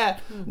off the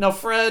bat. Now,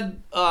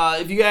 Fred,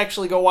 if you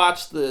actually go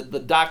watch the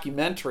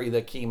documentary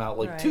that came out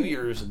like 2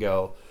 years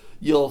ago,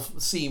 you'll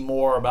see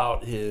more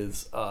about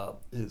his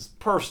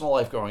personal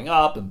life growing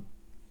up and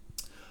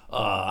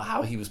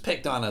how he was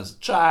picked on as a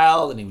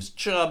child, and he was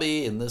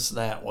chubby and this and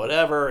that,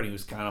 whatever, and he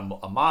was kind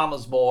of a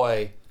mama's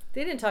boy.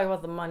 They didn't talk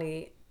about the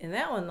money in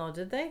that one, though,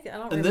 did they? I don't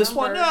remember. In this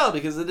one, no,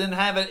 because it didn't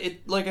have it.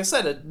 It, like I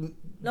said,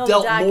 it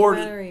dealt more.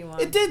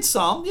 It did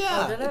some,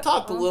 yeah. Oh, did it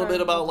talked a little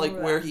bit about like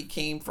where he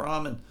came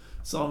from and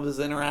some of his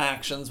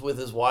interactions with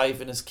his wife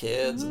and his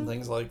kids and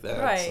things like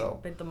that. Right, so.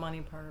 but the money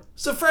part.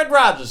 So Fred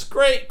Rogers,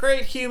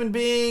 great human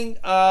being.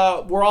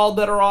 We're all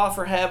better off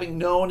for having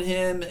known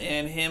him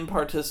and him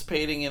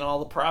participating in all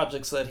the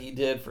projects that he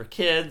did for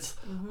kids.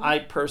 I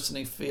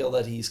personally feel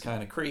that he's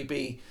kind of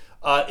creepy.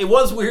 It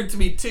was weird to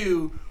me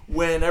too,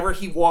 whenever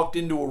he walked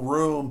into a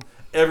room,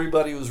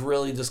 everybody was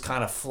really just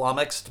kind of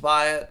flummoxed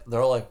by it.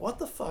 They're like, what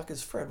the fuck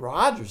is Fred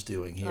Rogers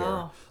doing here?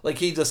 Oh. Like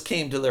he just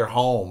came to their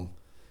home.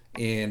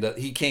 And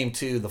he came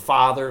to the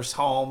father's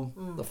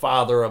home, the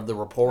father of the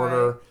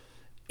reporter,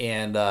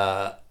 and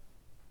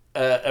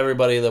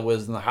everybody that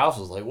was in the house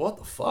was like, "What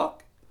the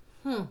fuck?"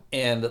 And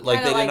like kinda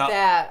they didn't like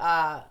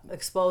that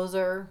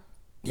exposer.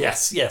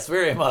 Yes,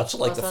 very much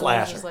like the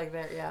Flasher. Just like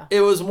that, yeah.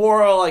 It was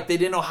more like they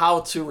didn't know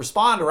how to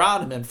respond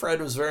around him, and Fred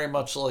was very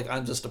much like,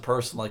 I'm just a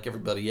person like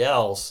everybody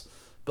else.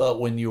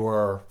 But when you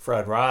are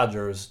Fred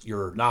Rogers,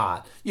 you're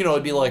not.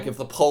 It'd be like if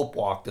the Pope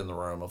walked in the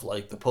room, of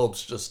like the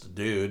Pope's just a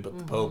dude, but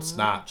the Pope's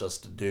not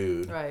just a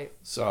dude. Right.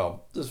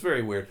 So it's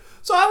very weird.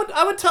 So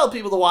I would tell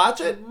people to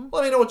watch it.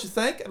 Let me know what you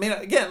think. I mean,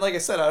 again, like I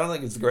said, I don't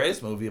think it's the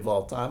greatest movie of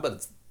all time, but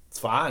it's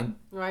fine.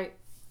 Right.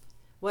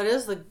 What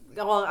is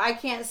well, I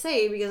can't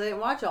say because I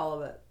didn't watch all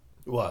of it.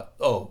 What?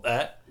 Oh,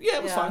 that? Yeah,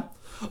 it was fine.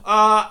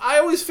 I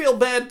always feel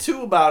bad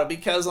too about it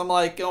because I'm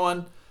like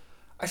going,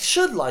 I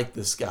should like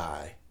this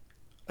guy.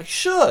 I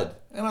should.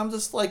 And I'm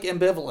just like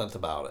ambivalent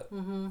about it.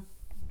 Mm-hmm.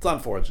 It's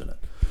unfortunate.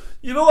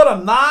 You know what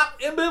I'm not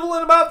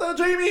ambivalent about though,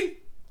 Jamie?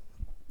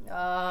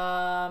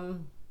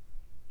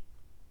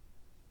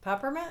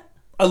 Peppermint?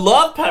 I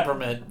love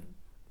Peppermint.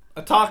 I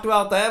talked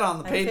about that on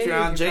the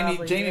Patreon.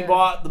 Jamie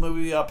bought the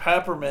movie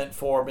Peppermint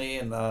for me,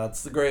 and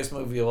it's the greatest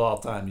movie of all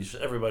time.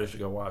 Everybody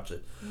should go watch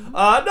it.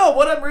 Mm-hmm. No,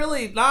 what I'm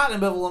really not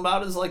ambivalent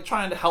about is like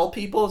trying to help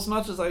people. As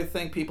much as I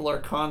think people are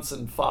cunts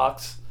and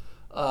fucks,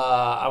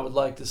 I would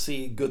like to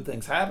see good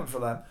things happen for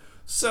them.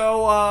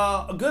 So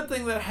a good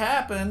thing that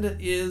happened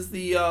is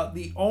the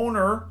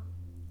owner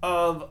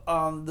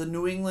of the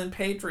New England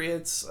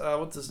Patriots,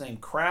 what's his name,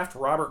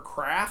 Robert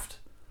Kraft.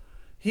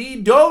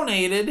 He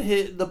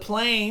donated the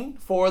plane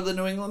for the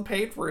New England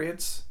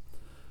Patriots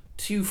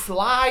to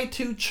fly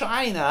to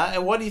China.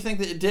 And what do you think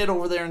that it did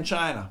over there in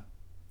China?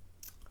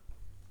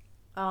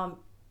 I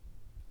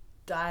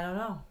don't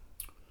know.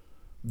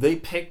 They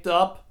picked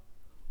up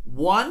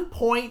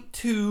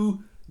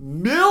 1.2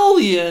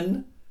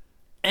 million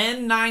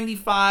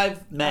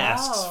N95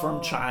 masks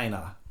from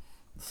China.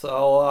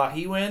 So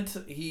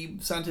he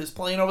sent his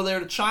plane over there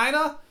to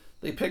China.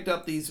 They picked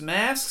up these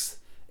masks.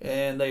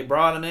 And they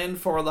brought him in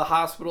for the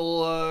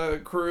hospital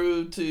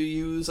crew to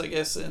use, I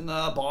guess, in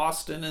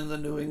Boston and the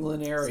New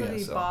England area. So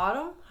he bought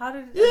them? How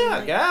did?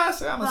 I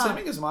guess. I'm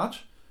assuming as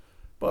much.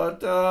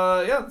 But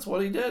that's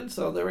what he did.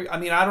 So I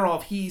mean, I don't know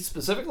if he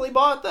specifically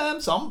bought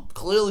them.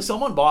 Clearly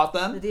someone bought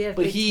them. Did he have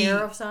big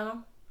tariffs on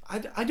them?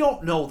 I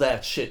don't know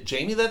that shit,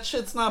 Jamie. That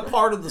shit's not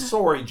part of the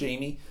story,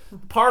 Jamie.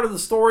 Part of the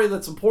story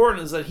that's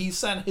important is that he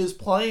sent his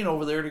plane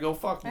over there to go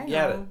fucking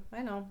get it.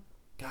 I know.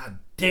 God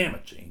damn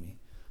it, Jamie.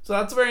 So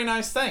that's a very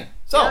nice thing.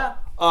 So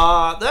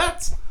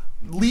that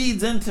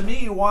leads into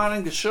me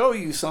wanting to show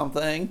you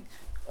something.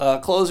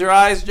 Close your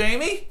eyes,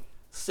 Jamie.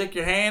 Stick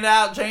your hand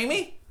out,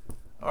 Jamie.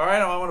 All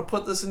right, I want to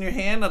put this in your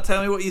hand. Now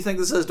tell me what you think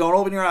this is. Don't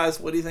open your eyes.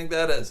 What do you think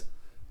that is?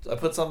 So I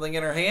put something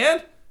in her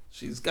hand.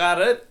 She's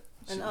got it.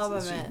 An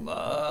oven.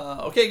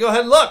 Okay, go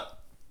ahead and look.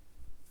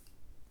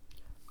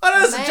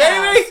 What is it,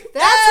 Jamie?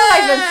 That's what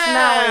I've been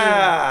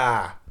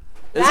smelling.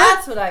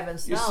 That's what I've been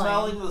smelling. You're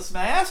smelling this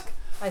mask?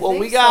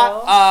 We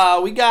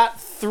got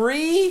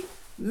 3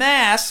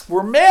 masks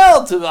were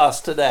mailed to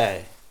us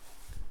today.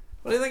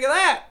 What do you think of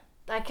that?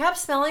 I kept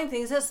smelling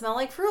things that smell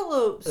like Fruit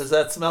Loops. Does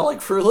that smell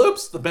like Fruit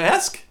Loops? The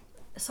mask?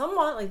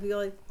 Somewhat like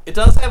it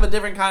does have a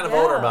different kind of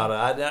odor about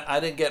it. I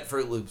didn't get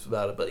Fruit Loops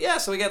about it, but yeah.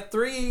 So we got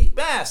 3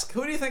 masks.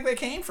 Who do you think they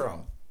came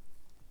from?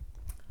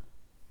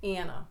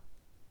 Anna.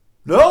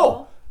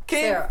 No,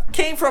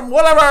 came from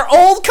one of our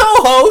old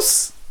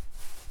co-hosts.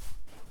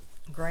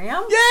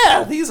 Graham?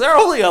 Yeah, these are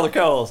all the other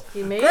co-hosts.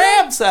 He made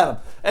Graham sent them.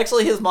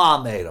 Actually, his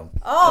mom made them.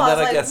 Oh,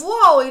 I was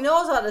whoa, he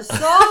knows how to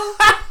sew.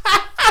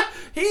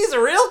 He's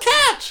a real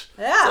catch.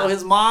 Yeah. So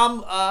his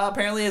mom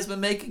apparently has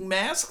been making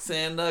masks,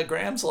 and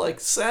Graham's like,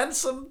 send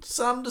some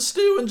to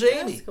Stu and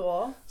Jamie. That's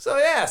cool. So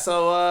yeah,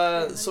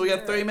 so we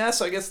got 3 masks.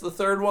 So I guess the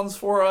third one's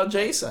for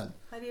Jason.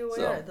 How do you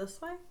wear it? This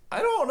way?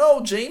 I don't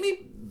know,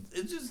 Jamie.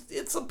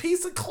 It's a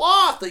piece of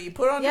cloth that you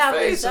put on your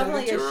face. Yeah,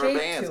 there's definitely a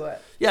shape to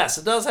it. Yes,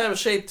 it does have a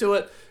shape to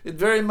it. It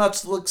very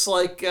much looks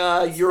like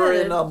you're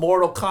in a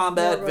Mortal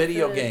Kombat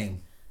video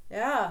game.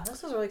 Yeah,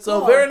 this is really cool.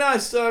 So very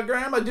nice,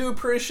 Graham. I do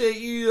appreciate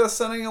you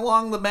sending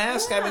along the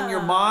mask, having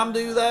your mom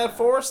do that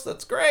for us.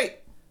 That's great.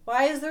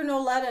 Why is there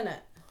no lead in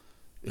it?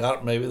 Yeah,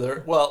 maybe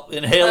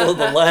inhale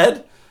the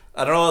lead.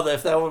 I don't know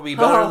if that would be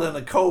better than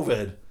the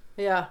COVID.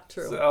 Yeah,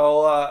 true.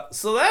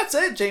 So that's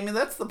it, Jamie.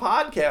 That's the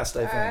podcast,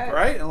 I think,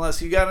 right?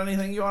 Unless you got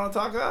anything you want to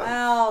talk about.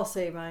 I'll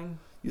save mine.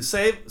 You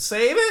save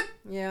it?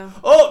 Yeah.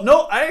 Oh,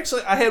 no, I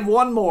had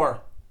one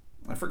more.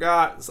 I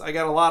forgot. I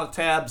got a lot of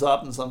tabs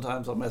up, and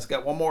sometimes I miss.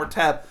 Got one more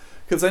tab.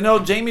 Because I know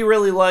Jamie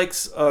really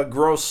likes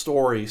gross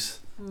stories.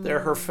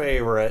 They're her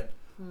favorite.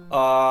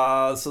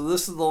 So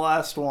this is the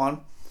last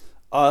one.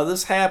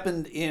 This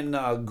happened in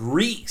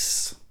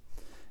Greece.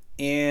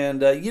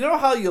 And you know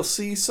how you'll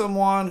see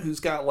someone who's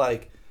got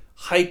like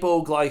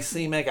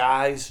hypoglycemic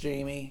eyes,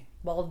 Jamie?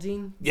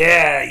 Bulging?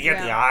 Yeah, you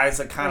get the eyes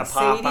that kind of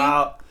pop Sadie?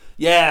 out.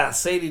 Yeah,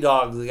 Sadie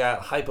dogs, they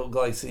got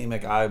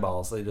hypoglycemic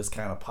eyeballs. They just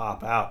kind of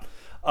pop out.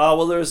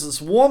 Well, there's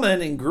this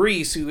woman in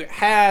Greece who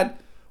had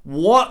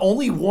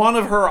only one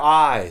of her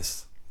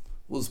eyes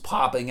was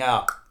popping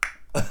out.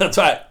 That's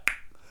right.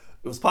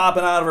 It was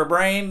popping out of her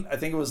brain. I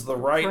think it was the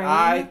right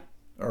eye.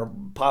 or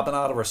popping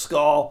out of her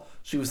skull.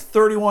 She was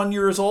 31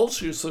 years old,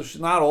 so she's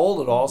not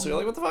old at all. So you're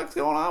like, what the fuck's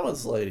going on with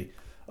this lady?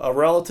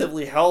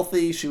 Relatively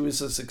healthy. She was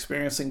just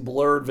experiencing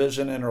blurred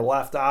vision in her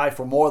left eye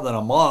for more than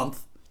a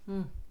month.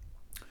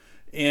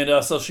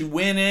 And so she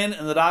went in,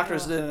 and the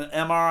doctors did an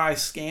MRI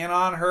scan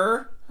on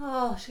her.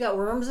 Oh, she got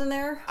worms in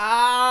there?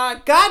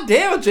 God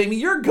damn it, Jamie,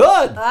 you're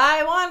good.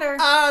 I wonder.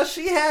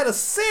 She had a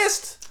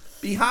cyst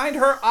behind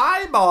her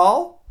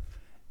eyeball,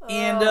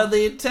 and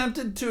they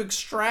attempted to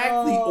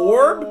extract the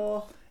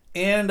orb,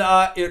 and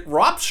it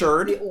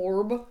ruptured. The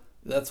orb?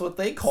 That's what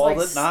they called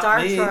it, not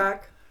Star me.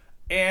 Trek.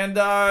 And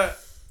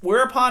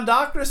whereupon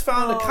doctors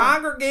found a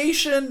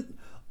congregation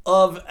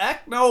of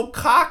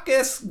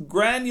Echinococcus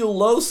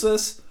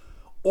granulosus,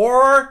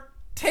 or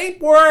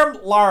tapeworm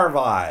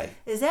larvae.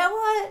 Is that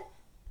what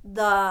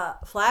the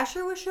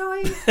flasher was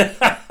showing?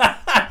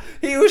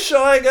 He was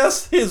showing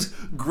us his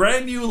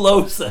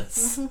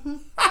granulosus.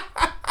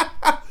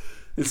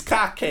 His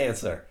cock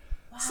cancer.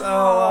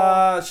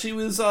 Wow. So she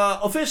was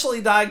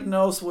officially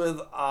diagnosed with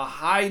a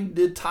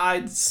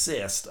hydatidic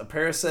cyst, a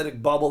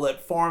parasitic bubble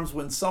that forms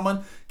when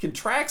someone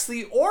contracts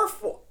the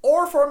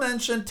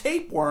aforementioned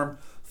tapeworm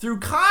through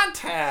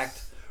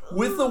contact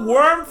with the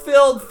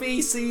worm-filled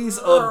feces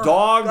of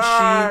dogs,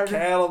 sheep,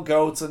 cattle,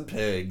 goats, and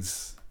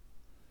pigs.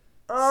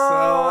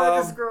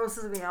 That just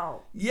grosses me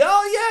out.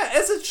 Yeah,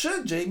 as it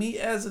should, Jamie,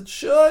 as it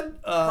should.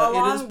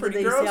 It is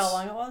pretty gross. Did they see how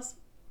long it was?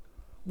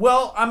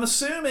 Well, I'm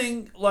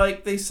assuming,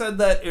 like, they said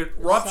that it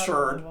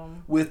ruptured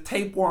with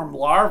tapeworm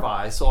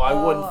larvae, so I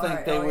wouldn't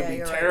think they would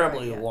be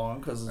terribly long,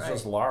 because it's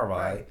just larvae.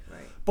 Right.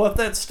 But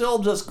that's still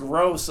just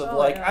gross of,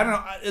 I don't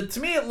know. To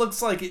me, it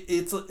looks like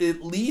it's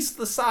at least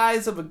the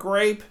size of a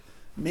grape,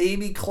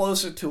 maybe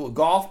closer to a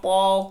golf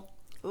ball.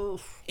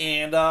 Oof.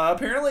 And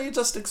apparently it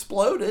just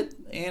exploded,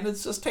 and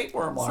it's just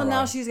tapeworm larvae. So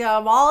now she's got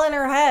them all in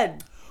her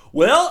head.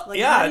 Well,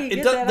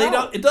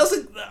 it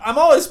doesn't. I'm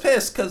always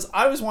pissed because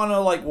I always want to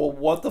well,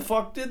 what the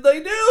fuck did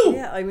they do?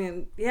 Yeah, I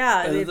mean,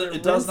 yeah.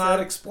 It does not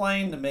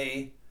explain to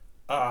me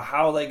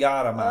how they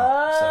got them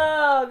out.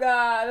 Oh,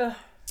 God.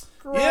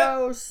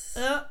 Gross.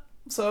 Yeah.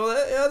 So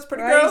that's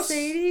pretty gross.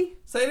 Sadie?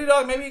 Sadie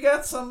dog, maybe you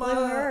got some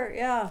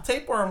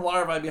tapeworm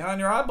larvae behind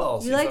your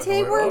eyeballs. You like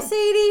tapeworm,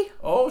 Sadie?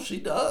 Oh, she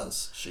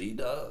does. She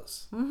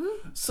does.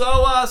 Mm-hmm.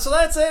 So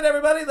that's it,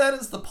 everybody. That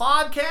is the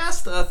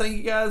podcast. Thank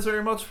you guys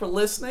very much for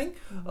listening.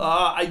 Mm-hmm.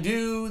 I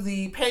do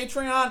the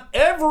Patreon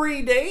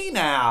every day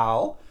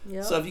now.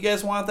 Yep. So if you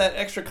guys want that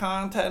extra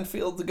content,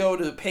 feel to go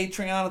to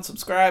Patreon and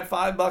subscribe.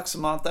 $5 a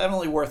month.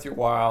 Definitely worth your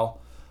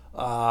while.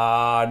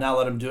 Now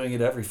that I'm doing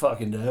it every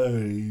fucking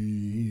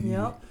day.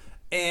 Yep.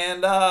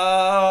 And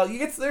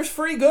there's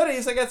free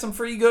goodies. I got some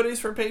free goodies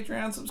for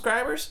Patreon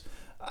subscribers.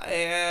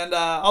 And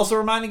also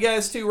remind you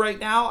guys too, right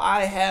now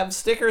I have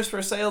stickers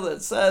for sale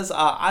that says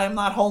I am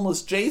not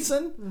homeless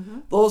Jason. Mm-hmm.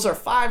 Those are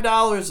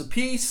 $5 a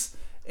piece,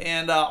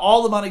 and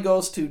all the money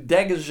goes to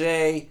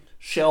Dégagé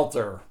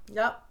Shelter.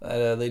 Yep.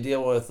 They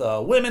deal with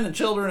women and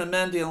children and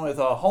men dealing with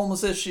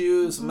homeless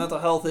issues, mental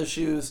health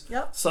issues,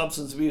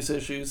 substance abuse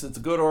issues. It's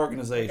a good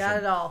organization. Got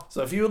it all.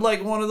 So if you would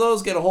like one of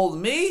those, get a hold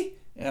of me,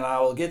 and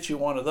I will get you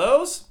one of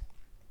those.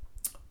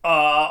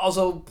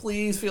 Also,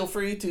 please feel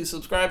free to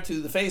subscribe to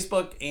the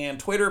Facebook and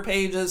Twitter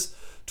pages.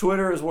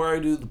 Twitter is where I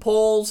do the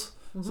polls,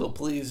 so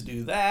please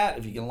do that.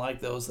 If you can like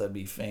those, that'd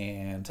be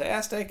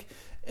fantastic.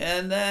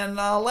 And then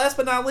last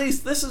but not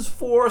least, this is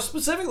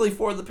specifically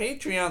for the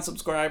Patreon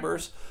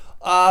subscribers.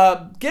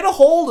 Get a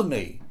hold of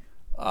me.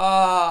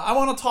 I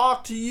want to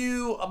talk to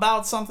you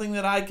about something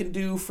that I can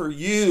do for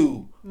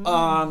you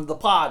on the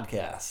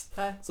podcast.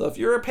 Okay. So if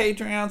you're a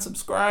Patreon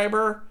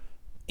subscriber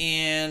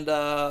and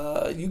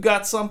you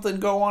got something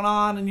going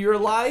on in your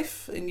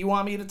life and you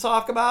want me to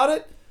talk about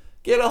it,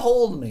 get a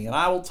hold of me and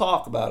I will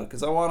talk about it,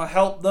 because I want to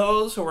help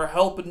those who are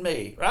helping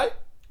me, right?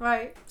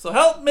 Right. So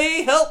help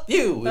me help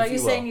you. But are you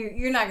saying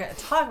you're not going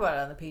to talk about it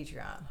on the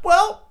Patreon?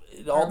 Well,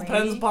 it all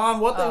depends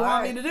upon what they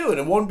want me to do. And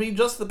it wouldn't be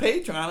just the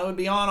Patreon. It would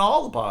be on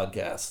all the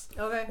podcasts.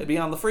 Okay. It'd be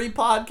on the free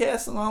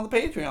podcast and on the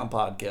Patreon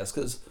podcast.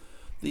 Because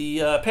the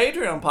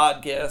Patreon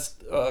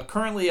podcast,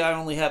 currently I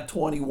only have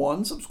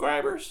 21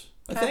 subscribers.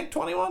 I think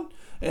 21.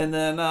 And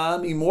then,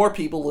 more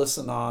people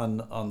listen on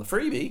the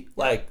freebie,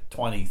 like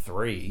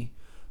 23.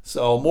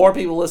 So more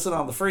people listen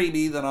on the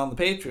freebie than on the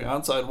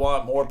Patreon. So I'd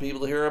want more people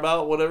to hear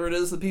about whatever it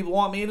is that people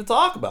want me to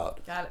talk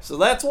about. Got it. So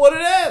that's what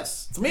it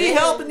is. It's me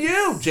helping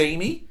you,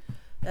 Jamie.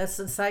 That's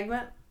the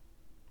segment.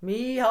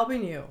 Me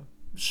helping you.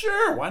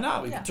 Sure, why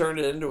not? We can turn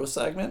it into a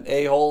segment.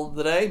 A-hole of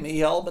the day, me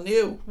helping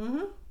you.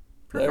 Mm-hmm.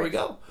 There we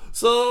go.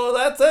 So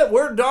that's it.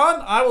 We're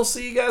done. I will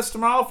see you guys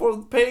tomorrow for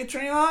the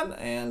Patreon.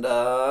 And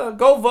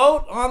go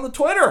vote on the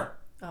Twitter.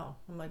 Oh,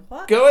 I'm like,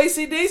 what? Go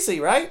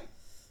AC/DC, right?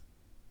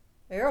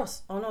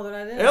 Aerosmith. Oh, no, they're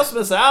not in it.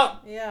 Aerosmith's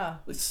out. Yeah.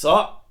 They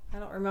suck. I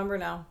don't remember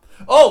now.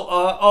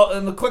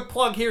 And the quick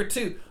plug here,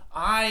 too.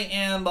 I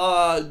am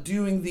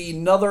doing the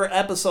Another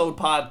Episode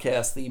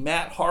podcast, the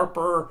Matt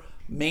Harper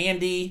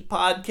Mandy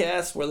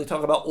podcast, where they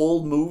talk about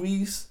old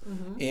movies.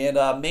 Mm-hmm.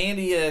 And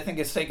Mandy, I think,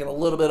 is taking a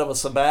little bit of a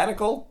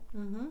sabbatical.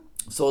 Mm-hmm.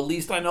 So at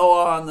least I know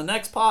on the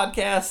next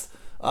podcast,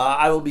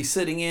 I will be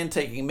sitting in,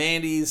 taking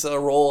Mandy's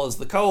role as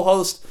the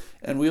co-host,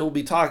 and we will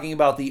be talking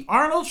about the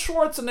Arnold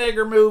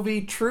Schwarzenegger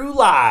movie, True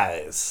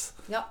Lies.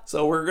 Yep.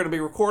 So we're going to be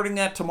recording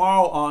that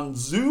tomorrow on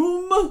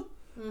Zoom.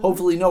 Mm-hmm.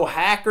 Hopefully no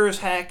hackers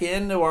hack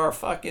into our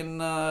fucking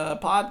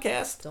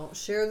podcast. Don't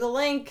share the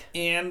link.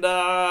 And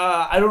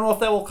I don't know if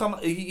that will come.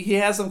 He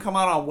has them come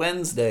out on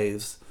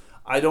Wednesdays.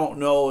 I don't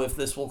know if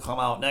this will come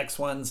out next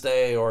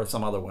Wednesday or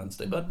some other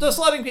Wednesday. But just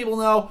letting people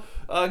know,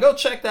 go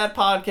check that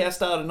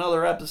podcast out,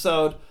 another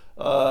episode.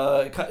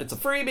 It's a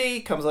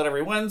freebie, comes out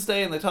every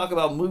Wednesday, and they talk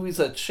about movies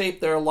that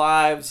shaped their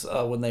lives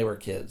when they were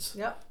kids.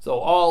 Yep. So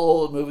all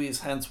old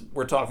movies, hence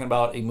we're talking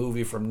about a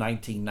movie from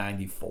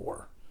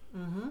 1994.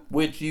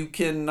 Which you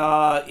can,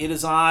 it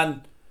is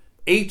on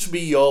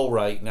HBO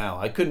right now.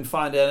 I couldn't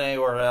find it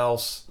anywhere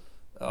else.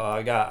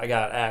 I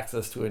got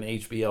access to an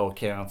HBO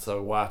account, so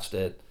I watched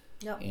it.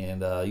 Yep.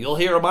 And you'll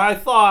hear my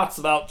thoughts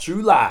about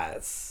True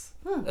Lies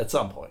at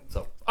some point.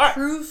 So, all right.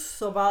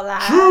 Truths about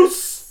lies.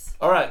 Truths.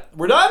 All right.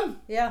 We're done?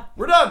 Yeah.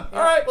 We're done. Yeah.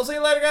 All right. We'll see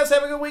you later, guys.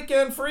 Have a good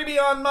weekend.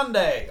 Freebie on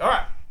Monday. All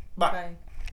right. Bye. Bye.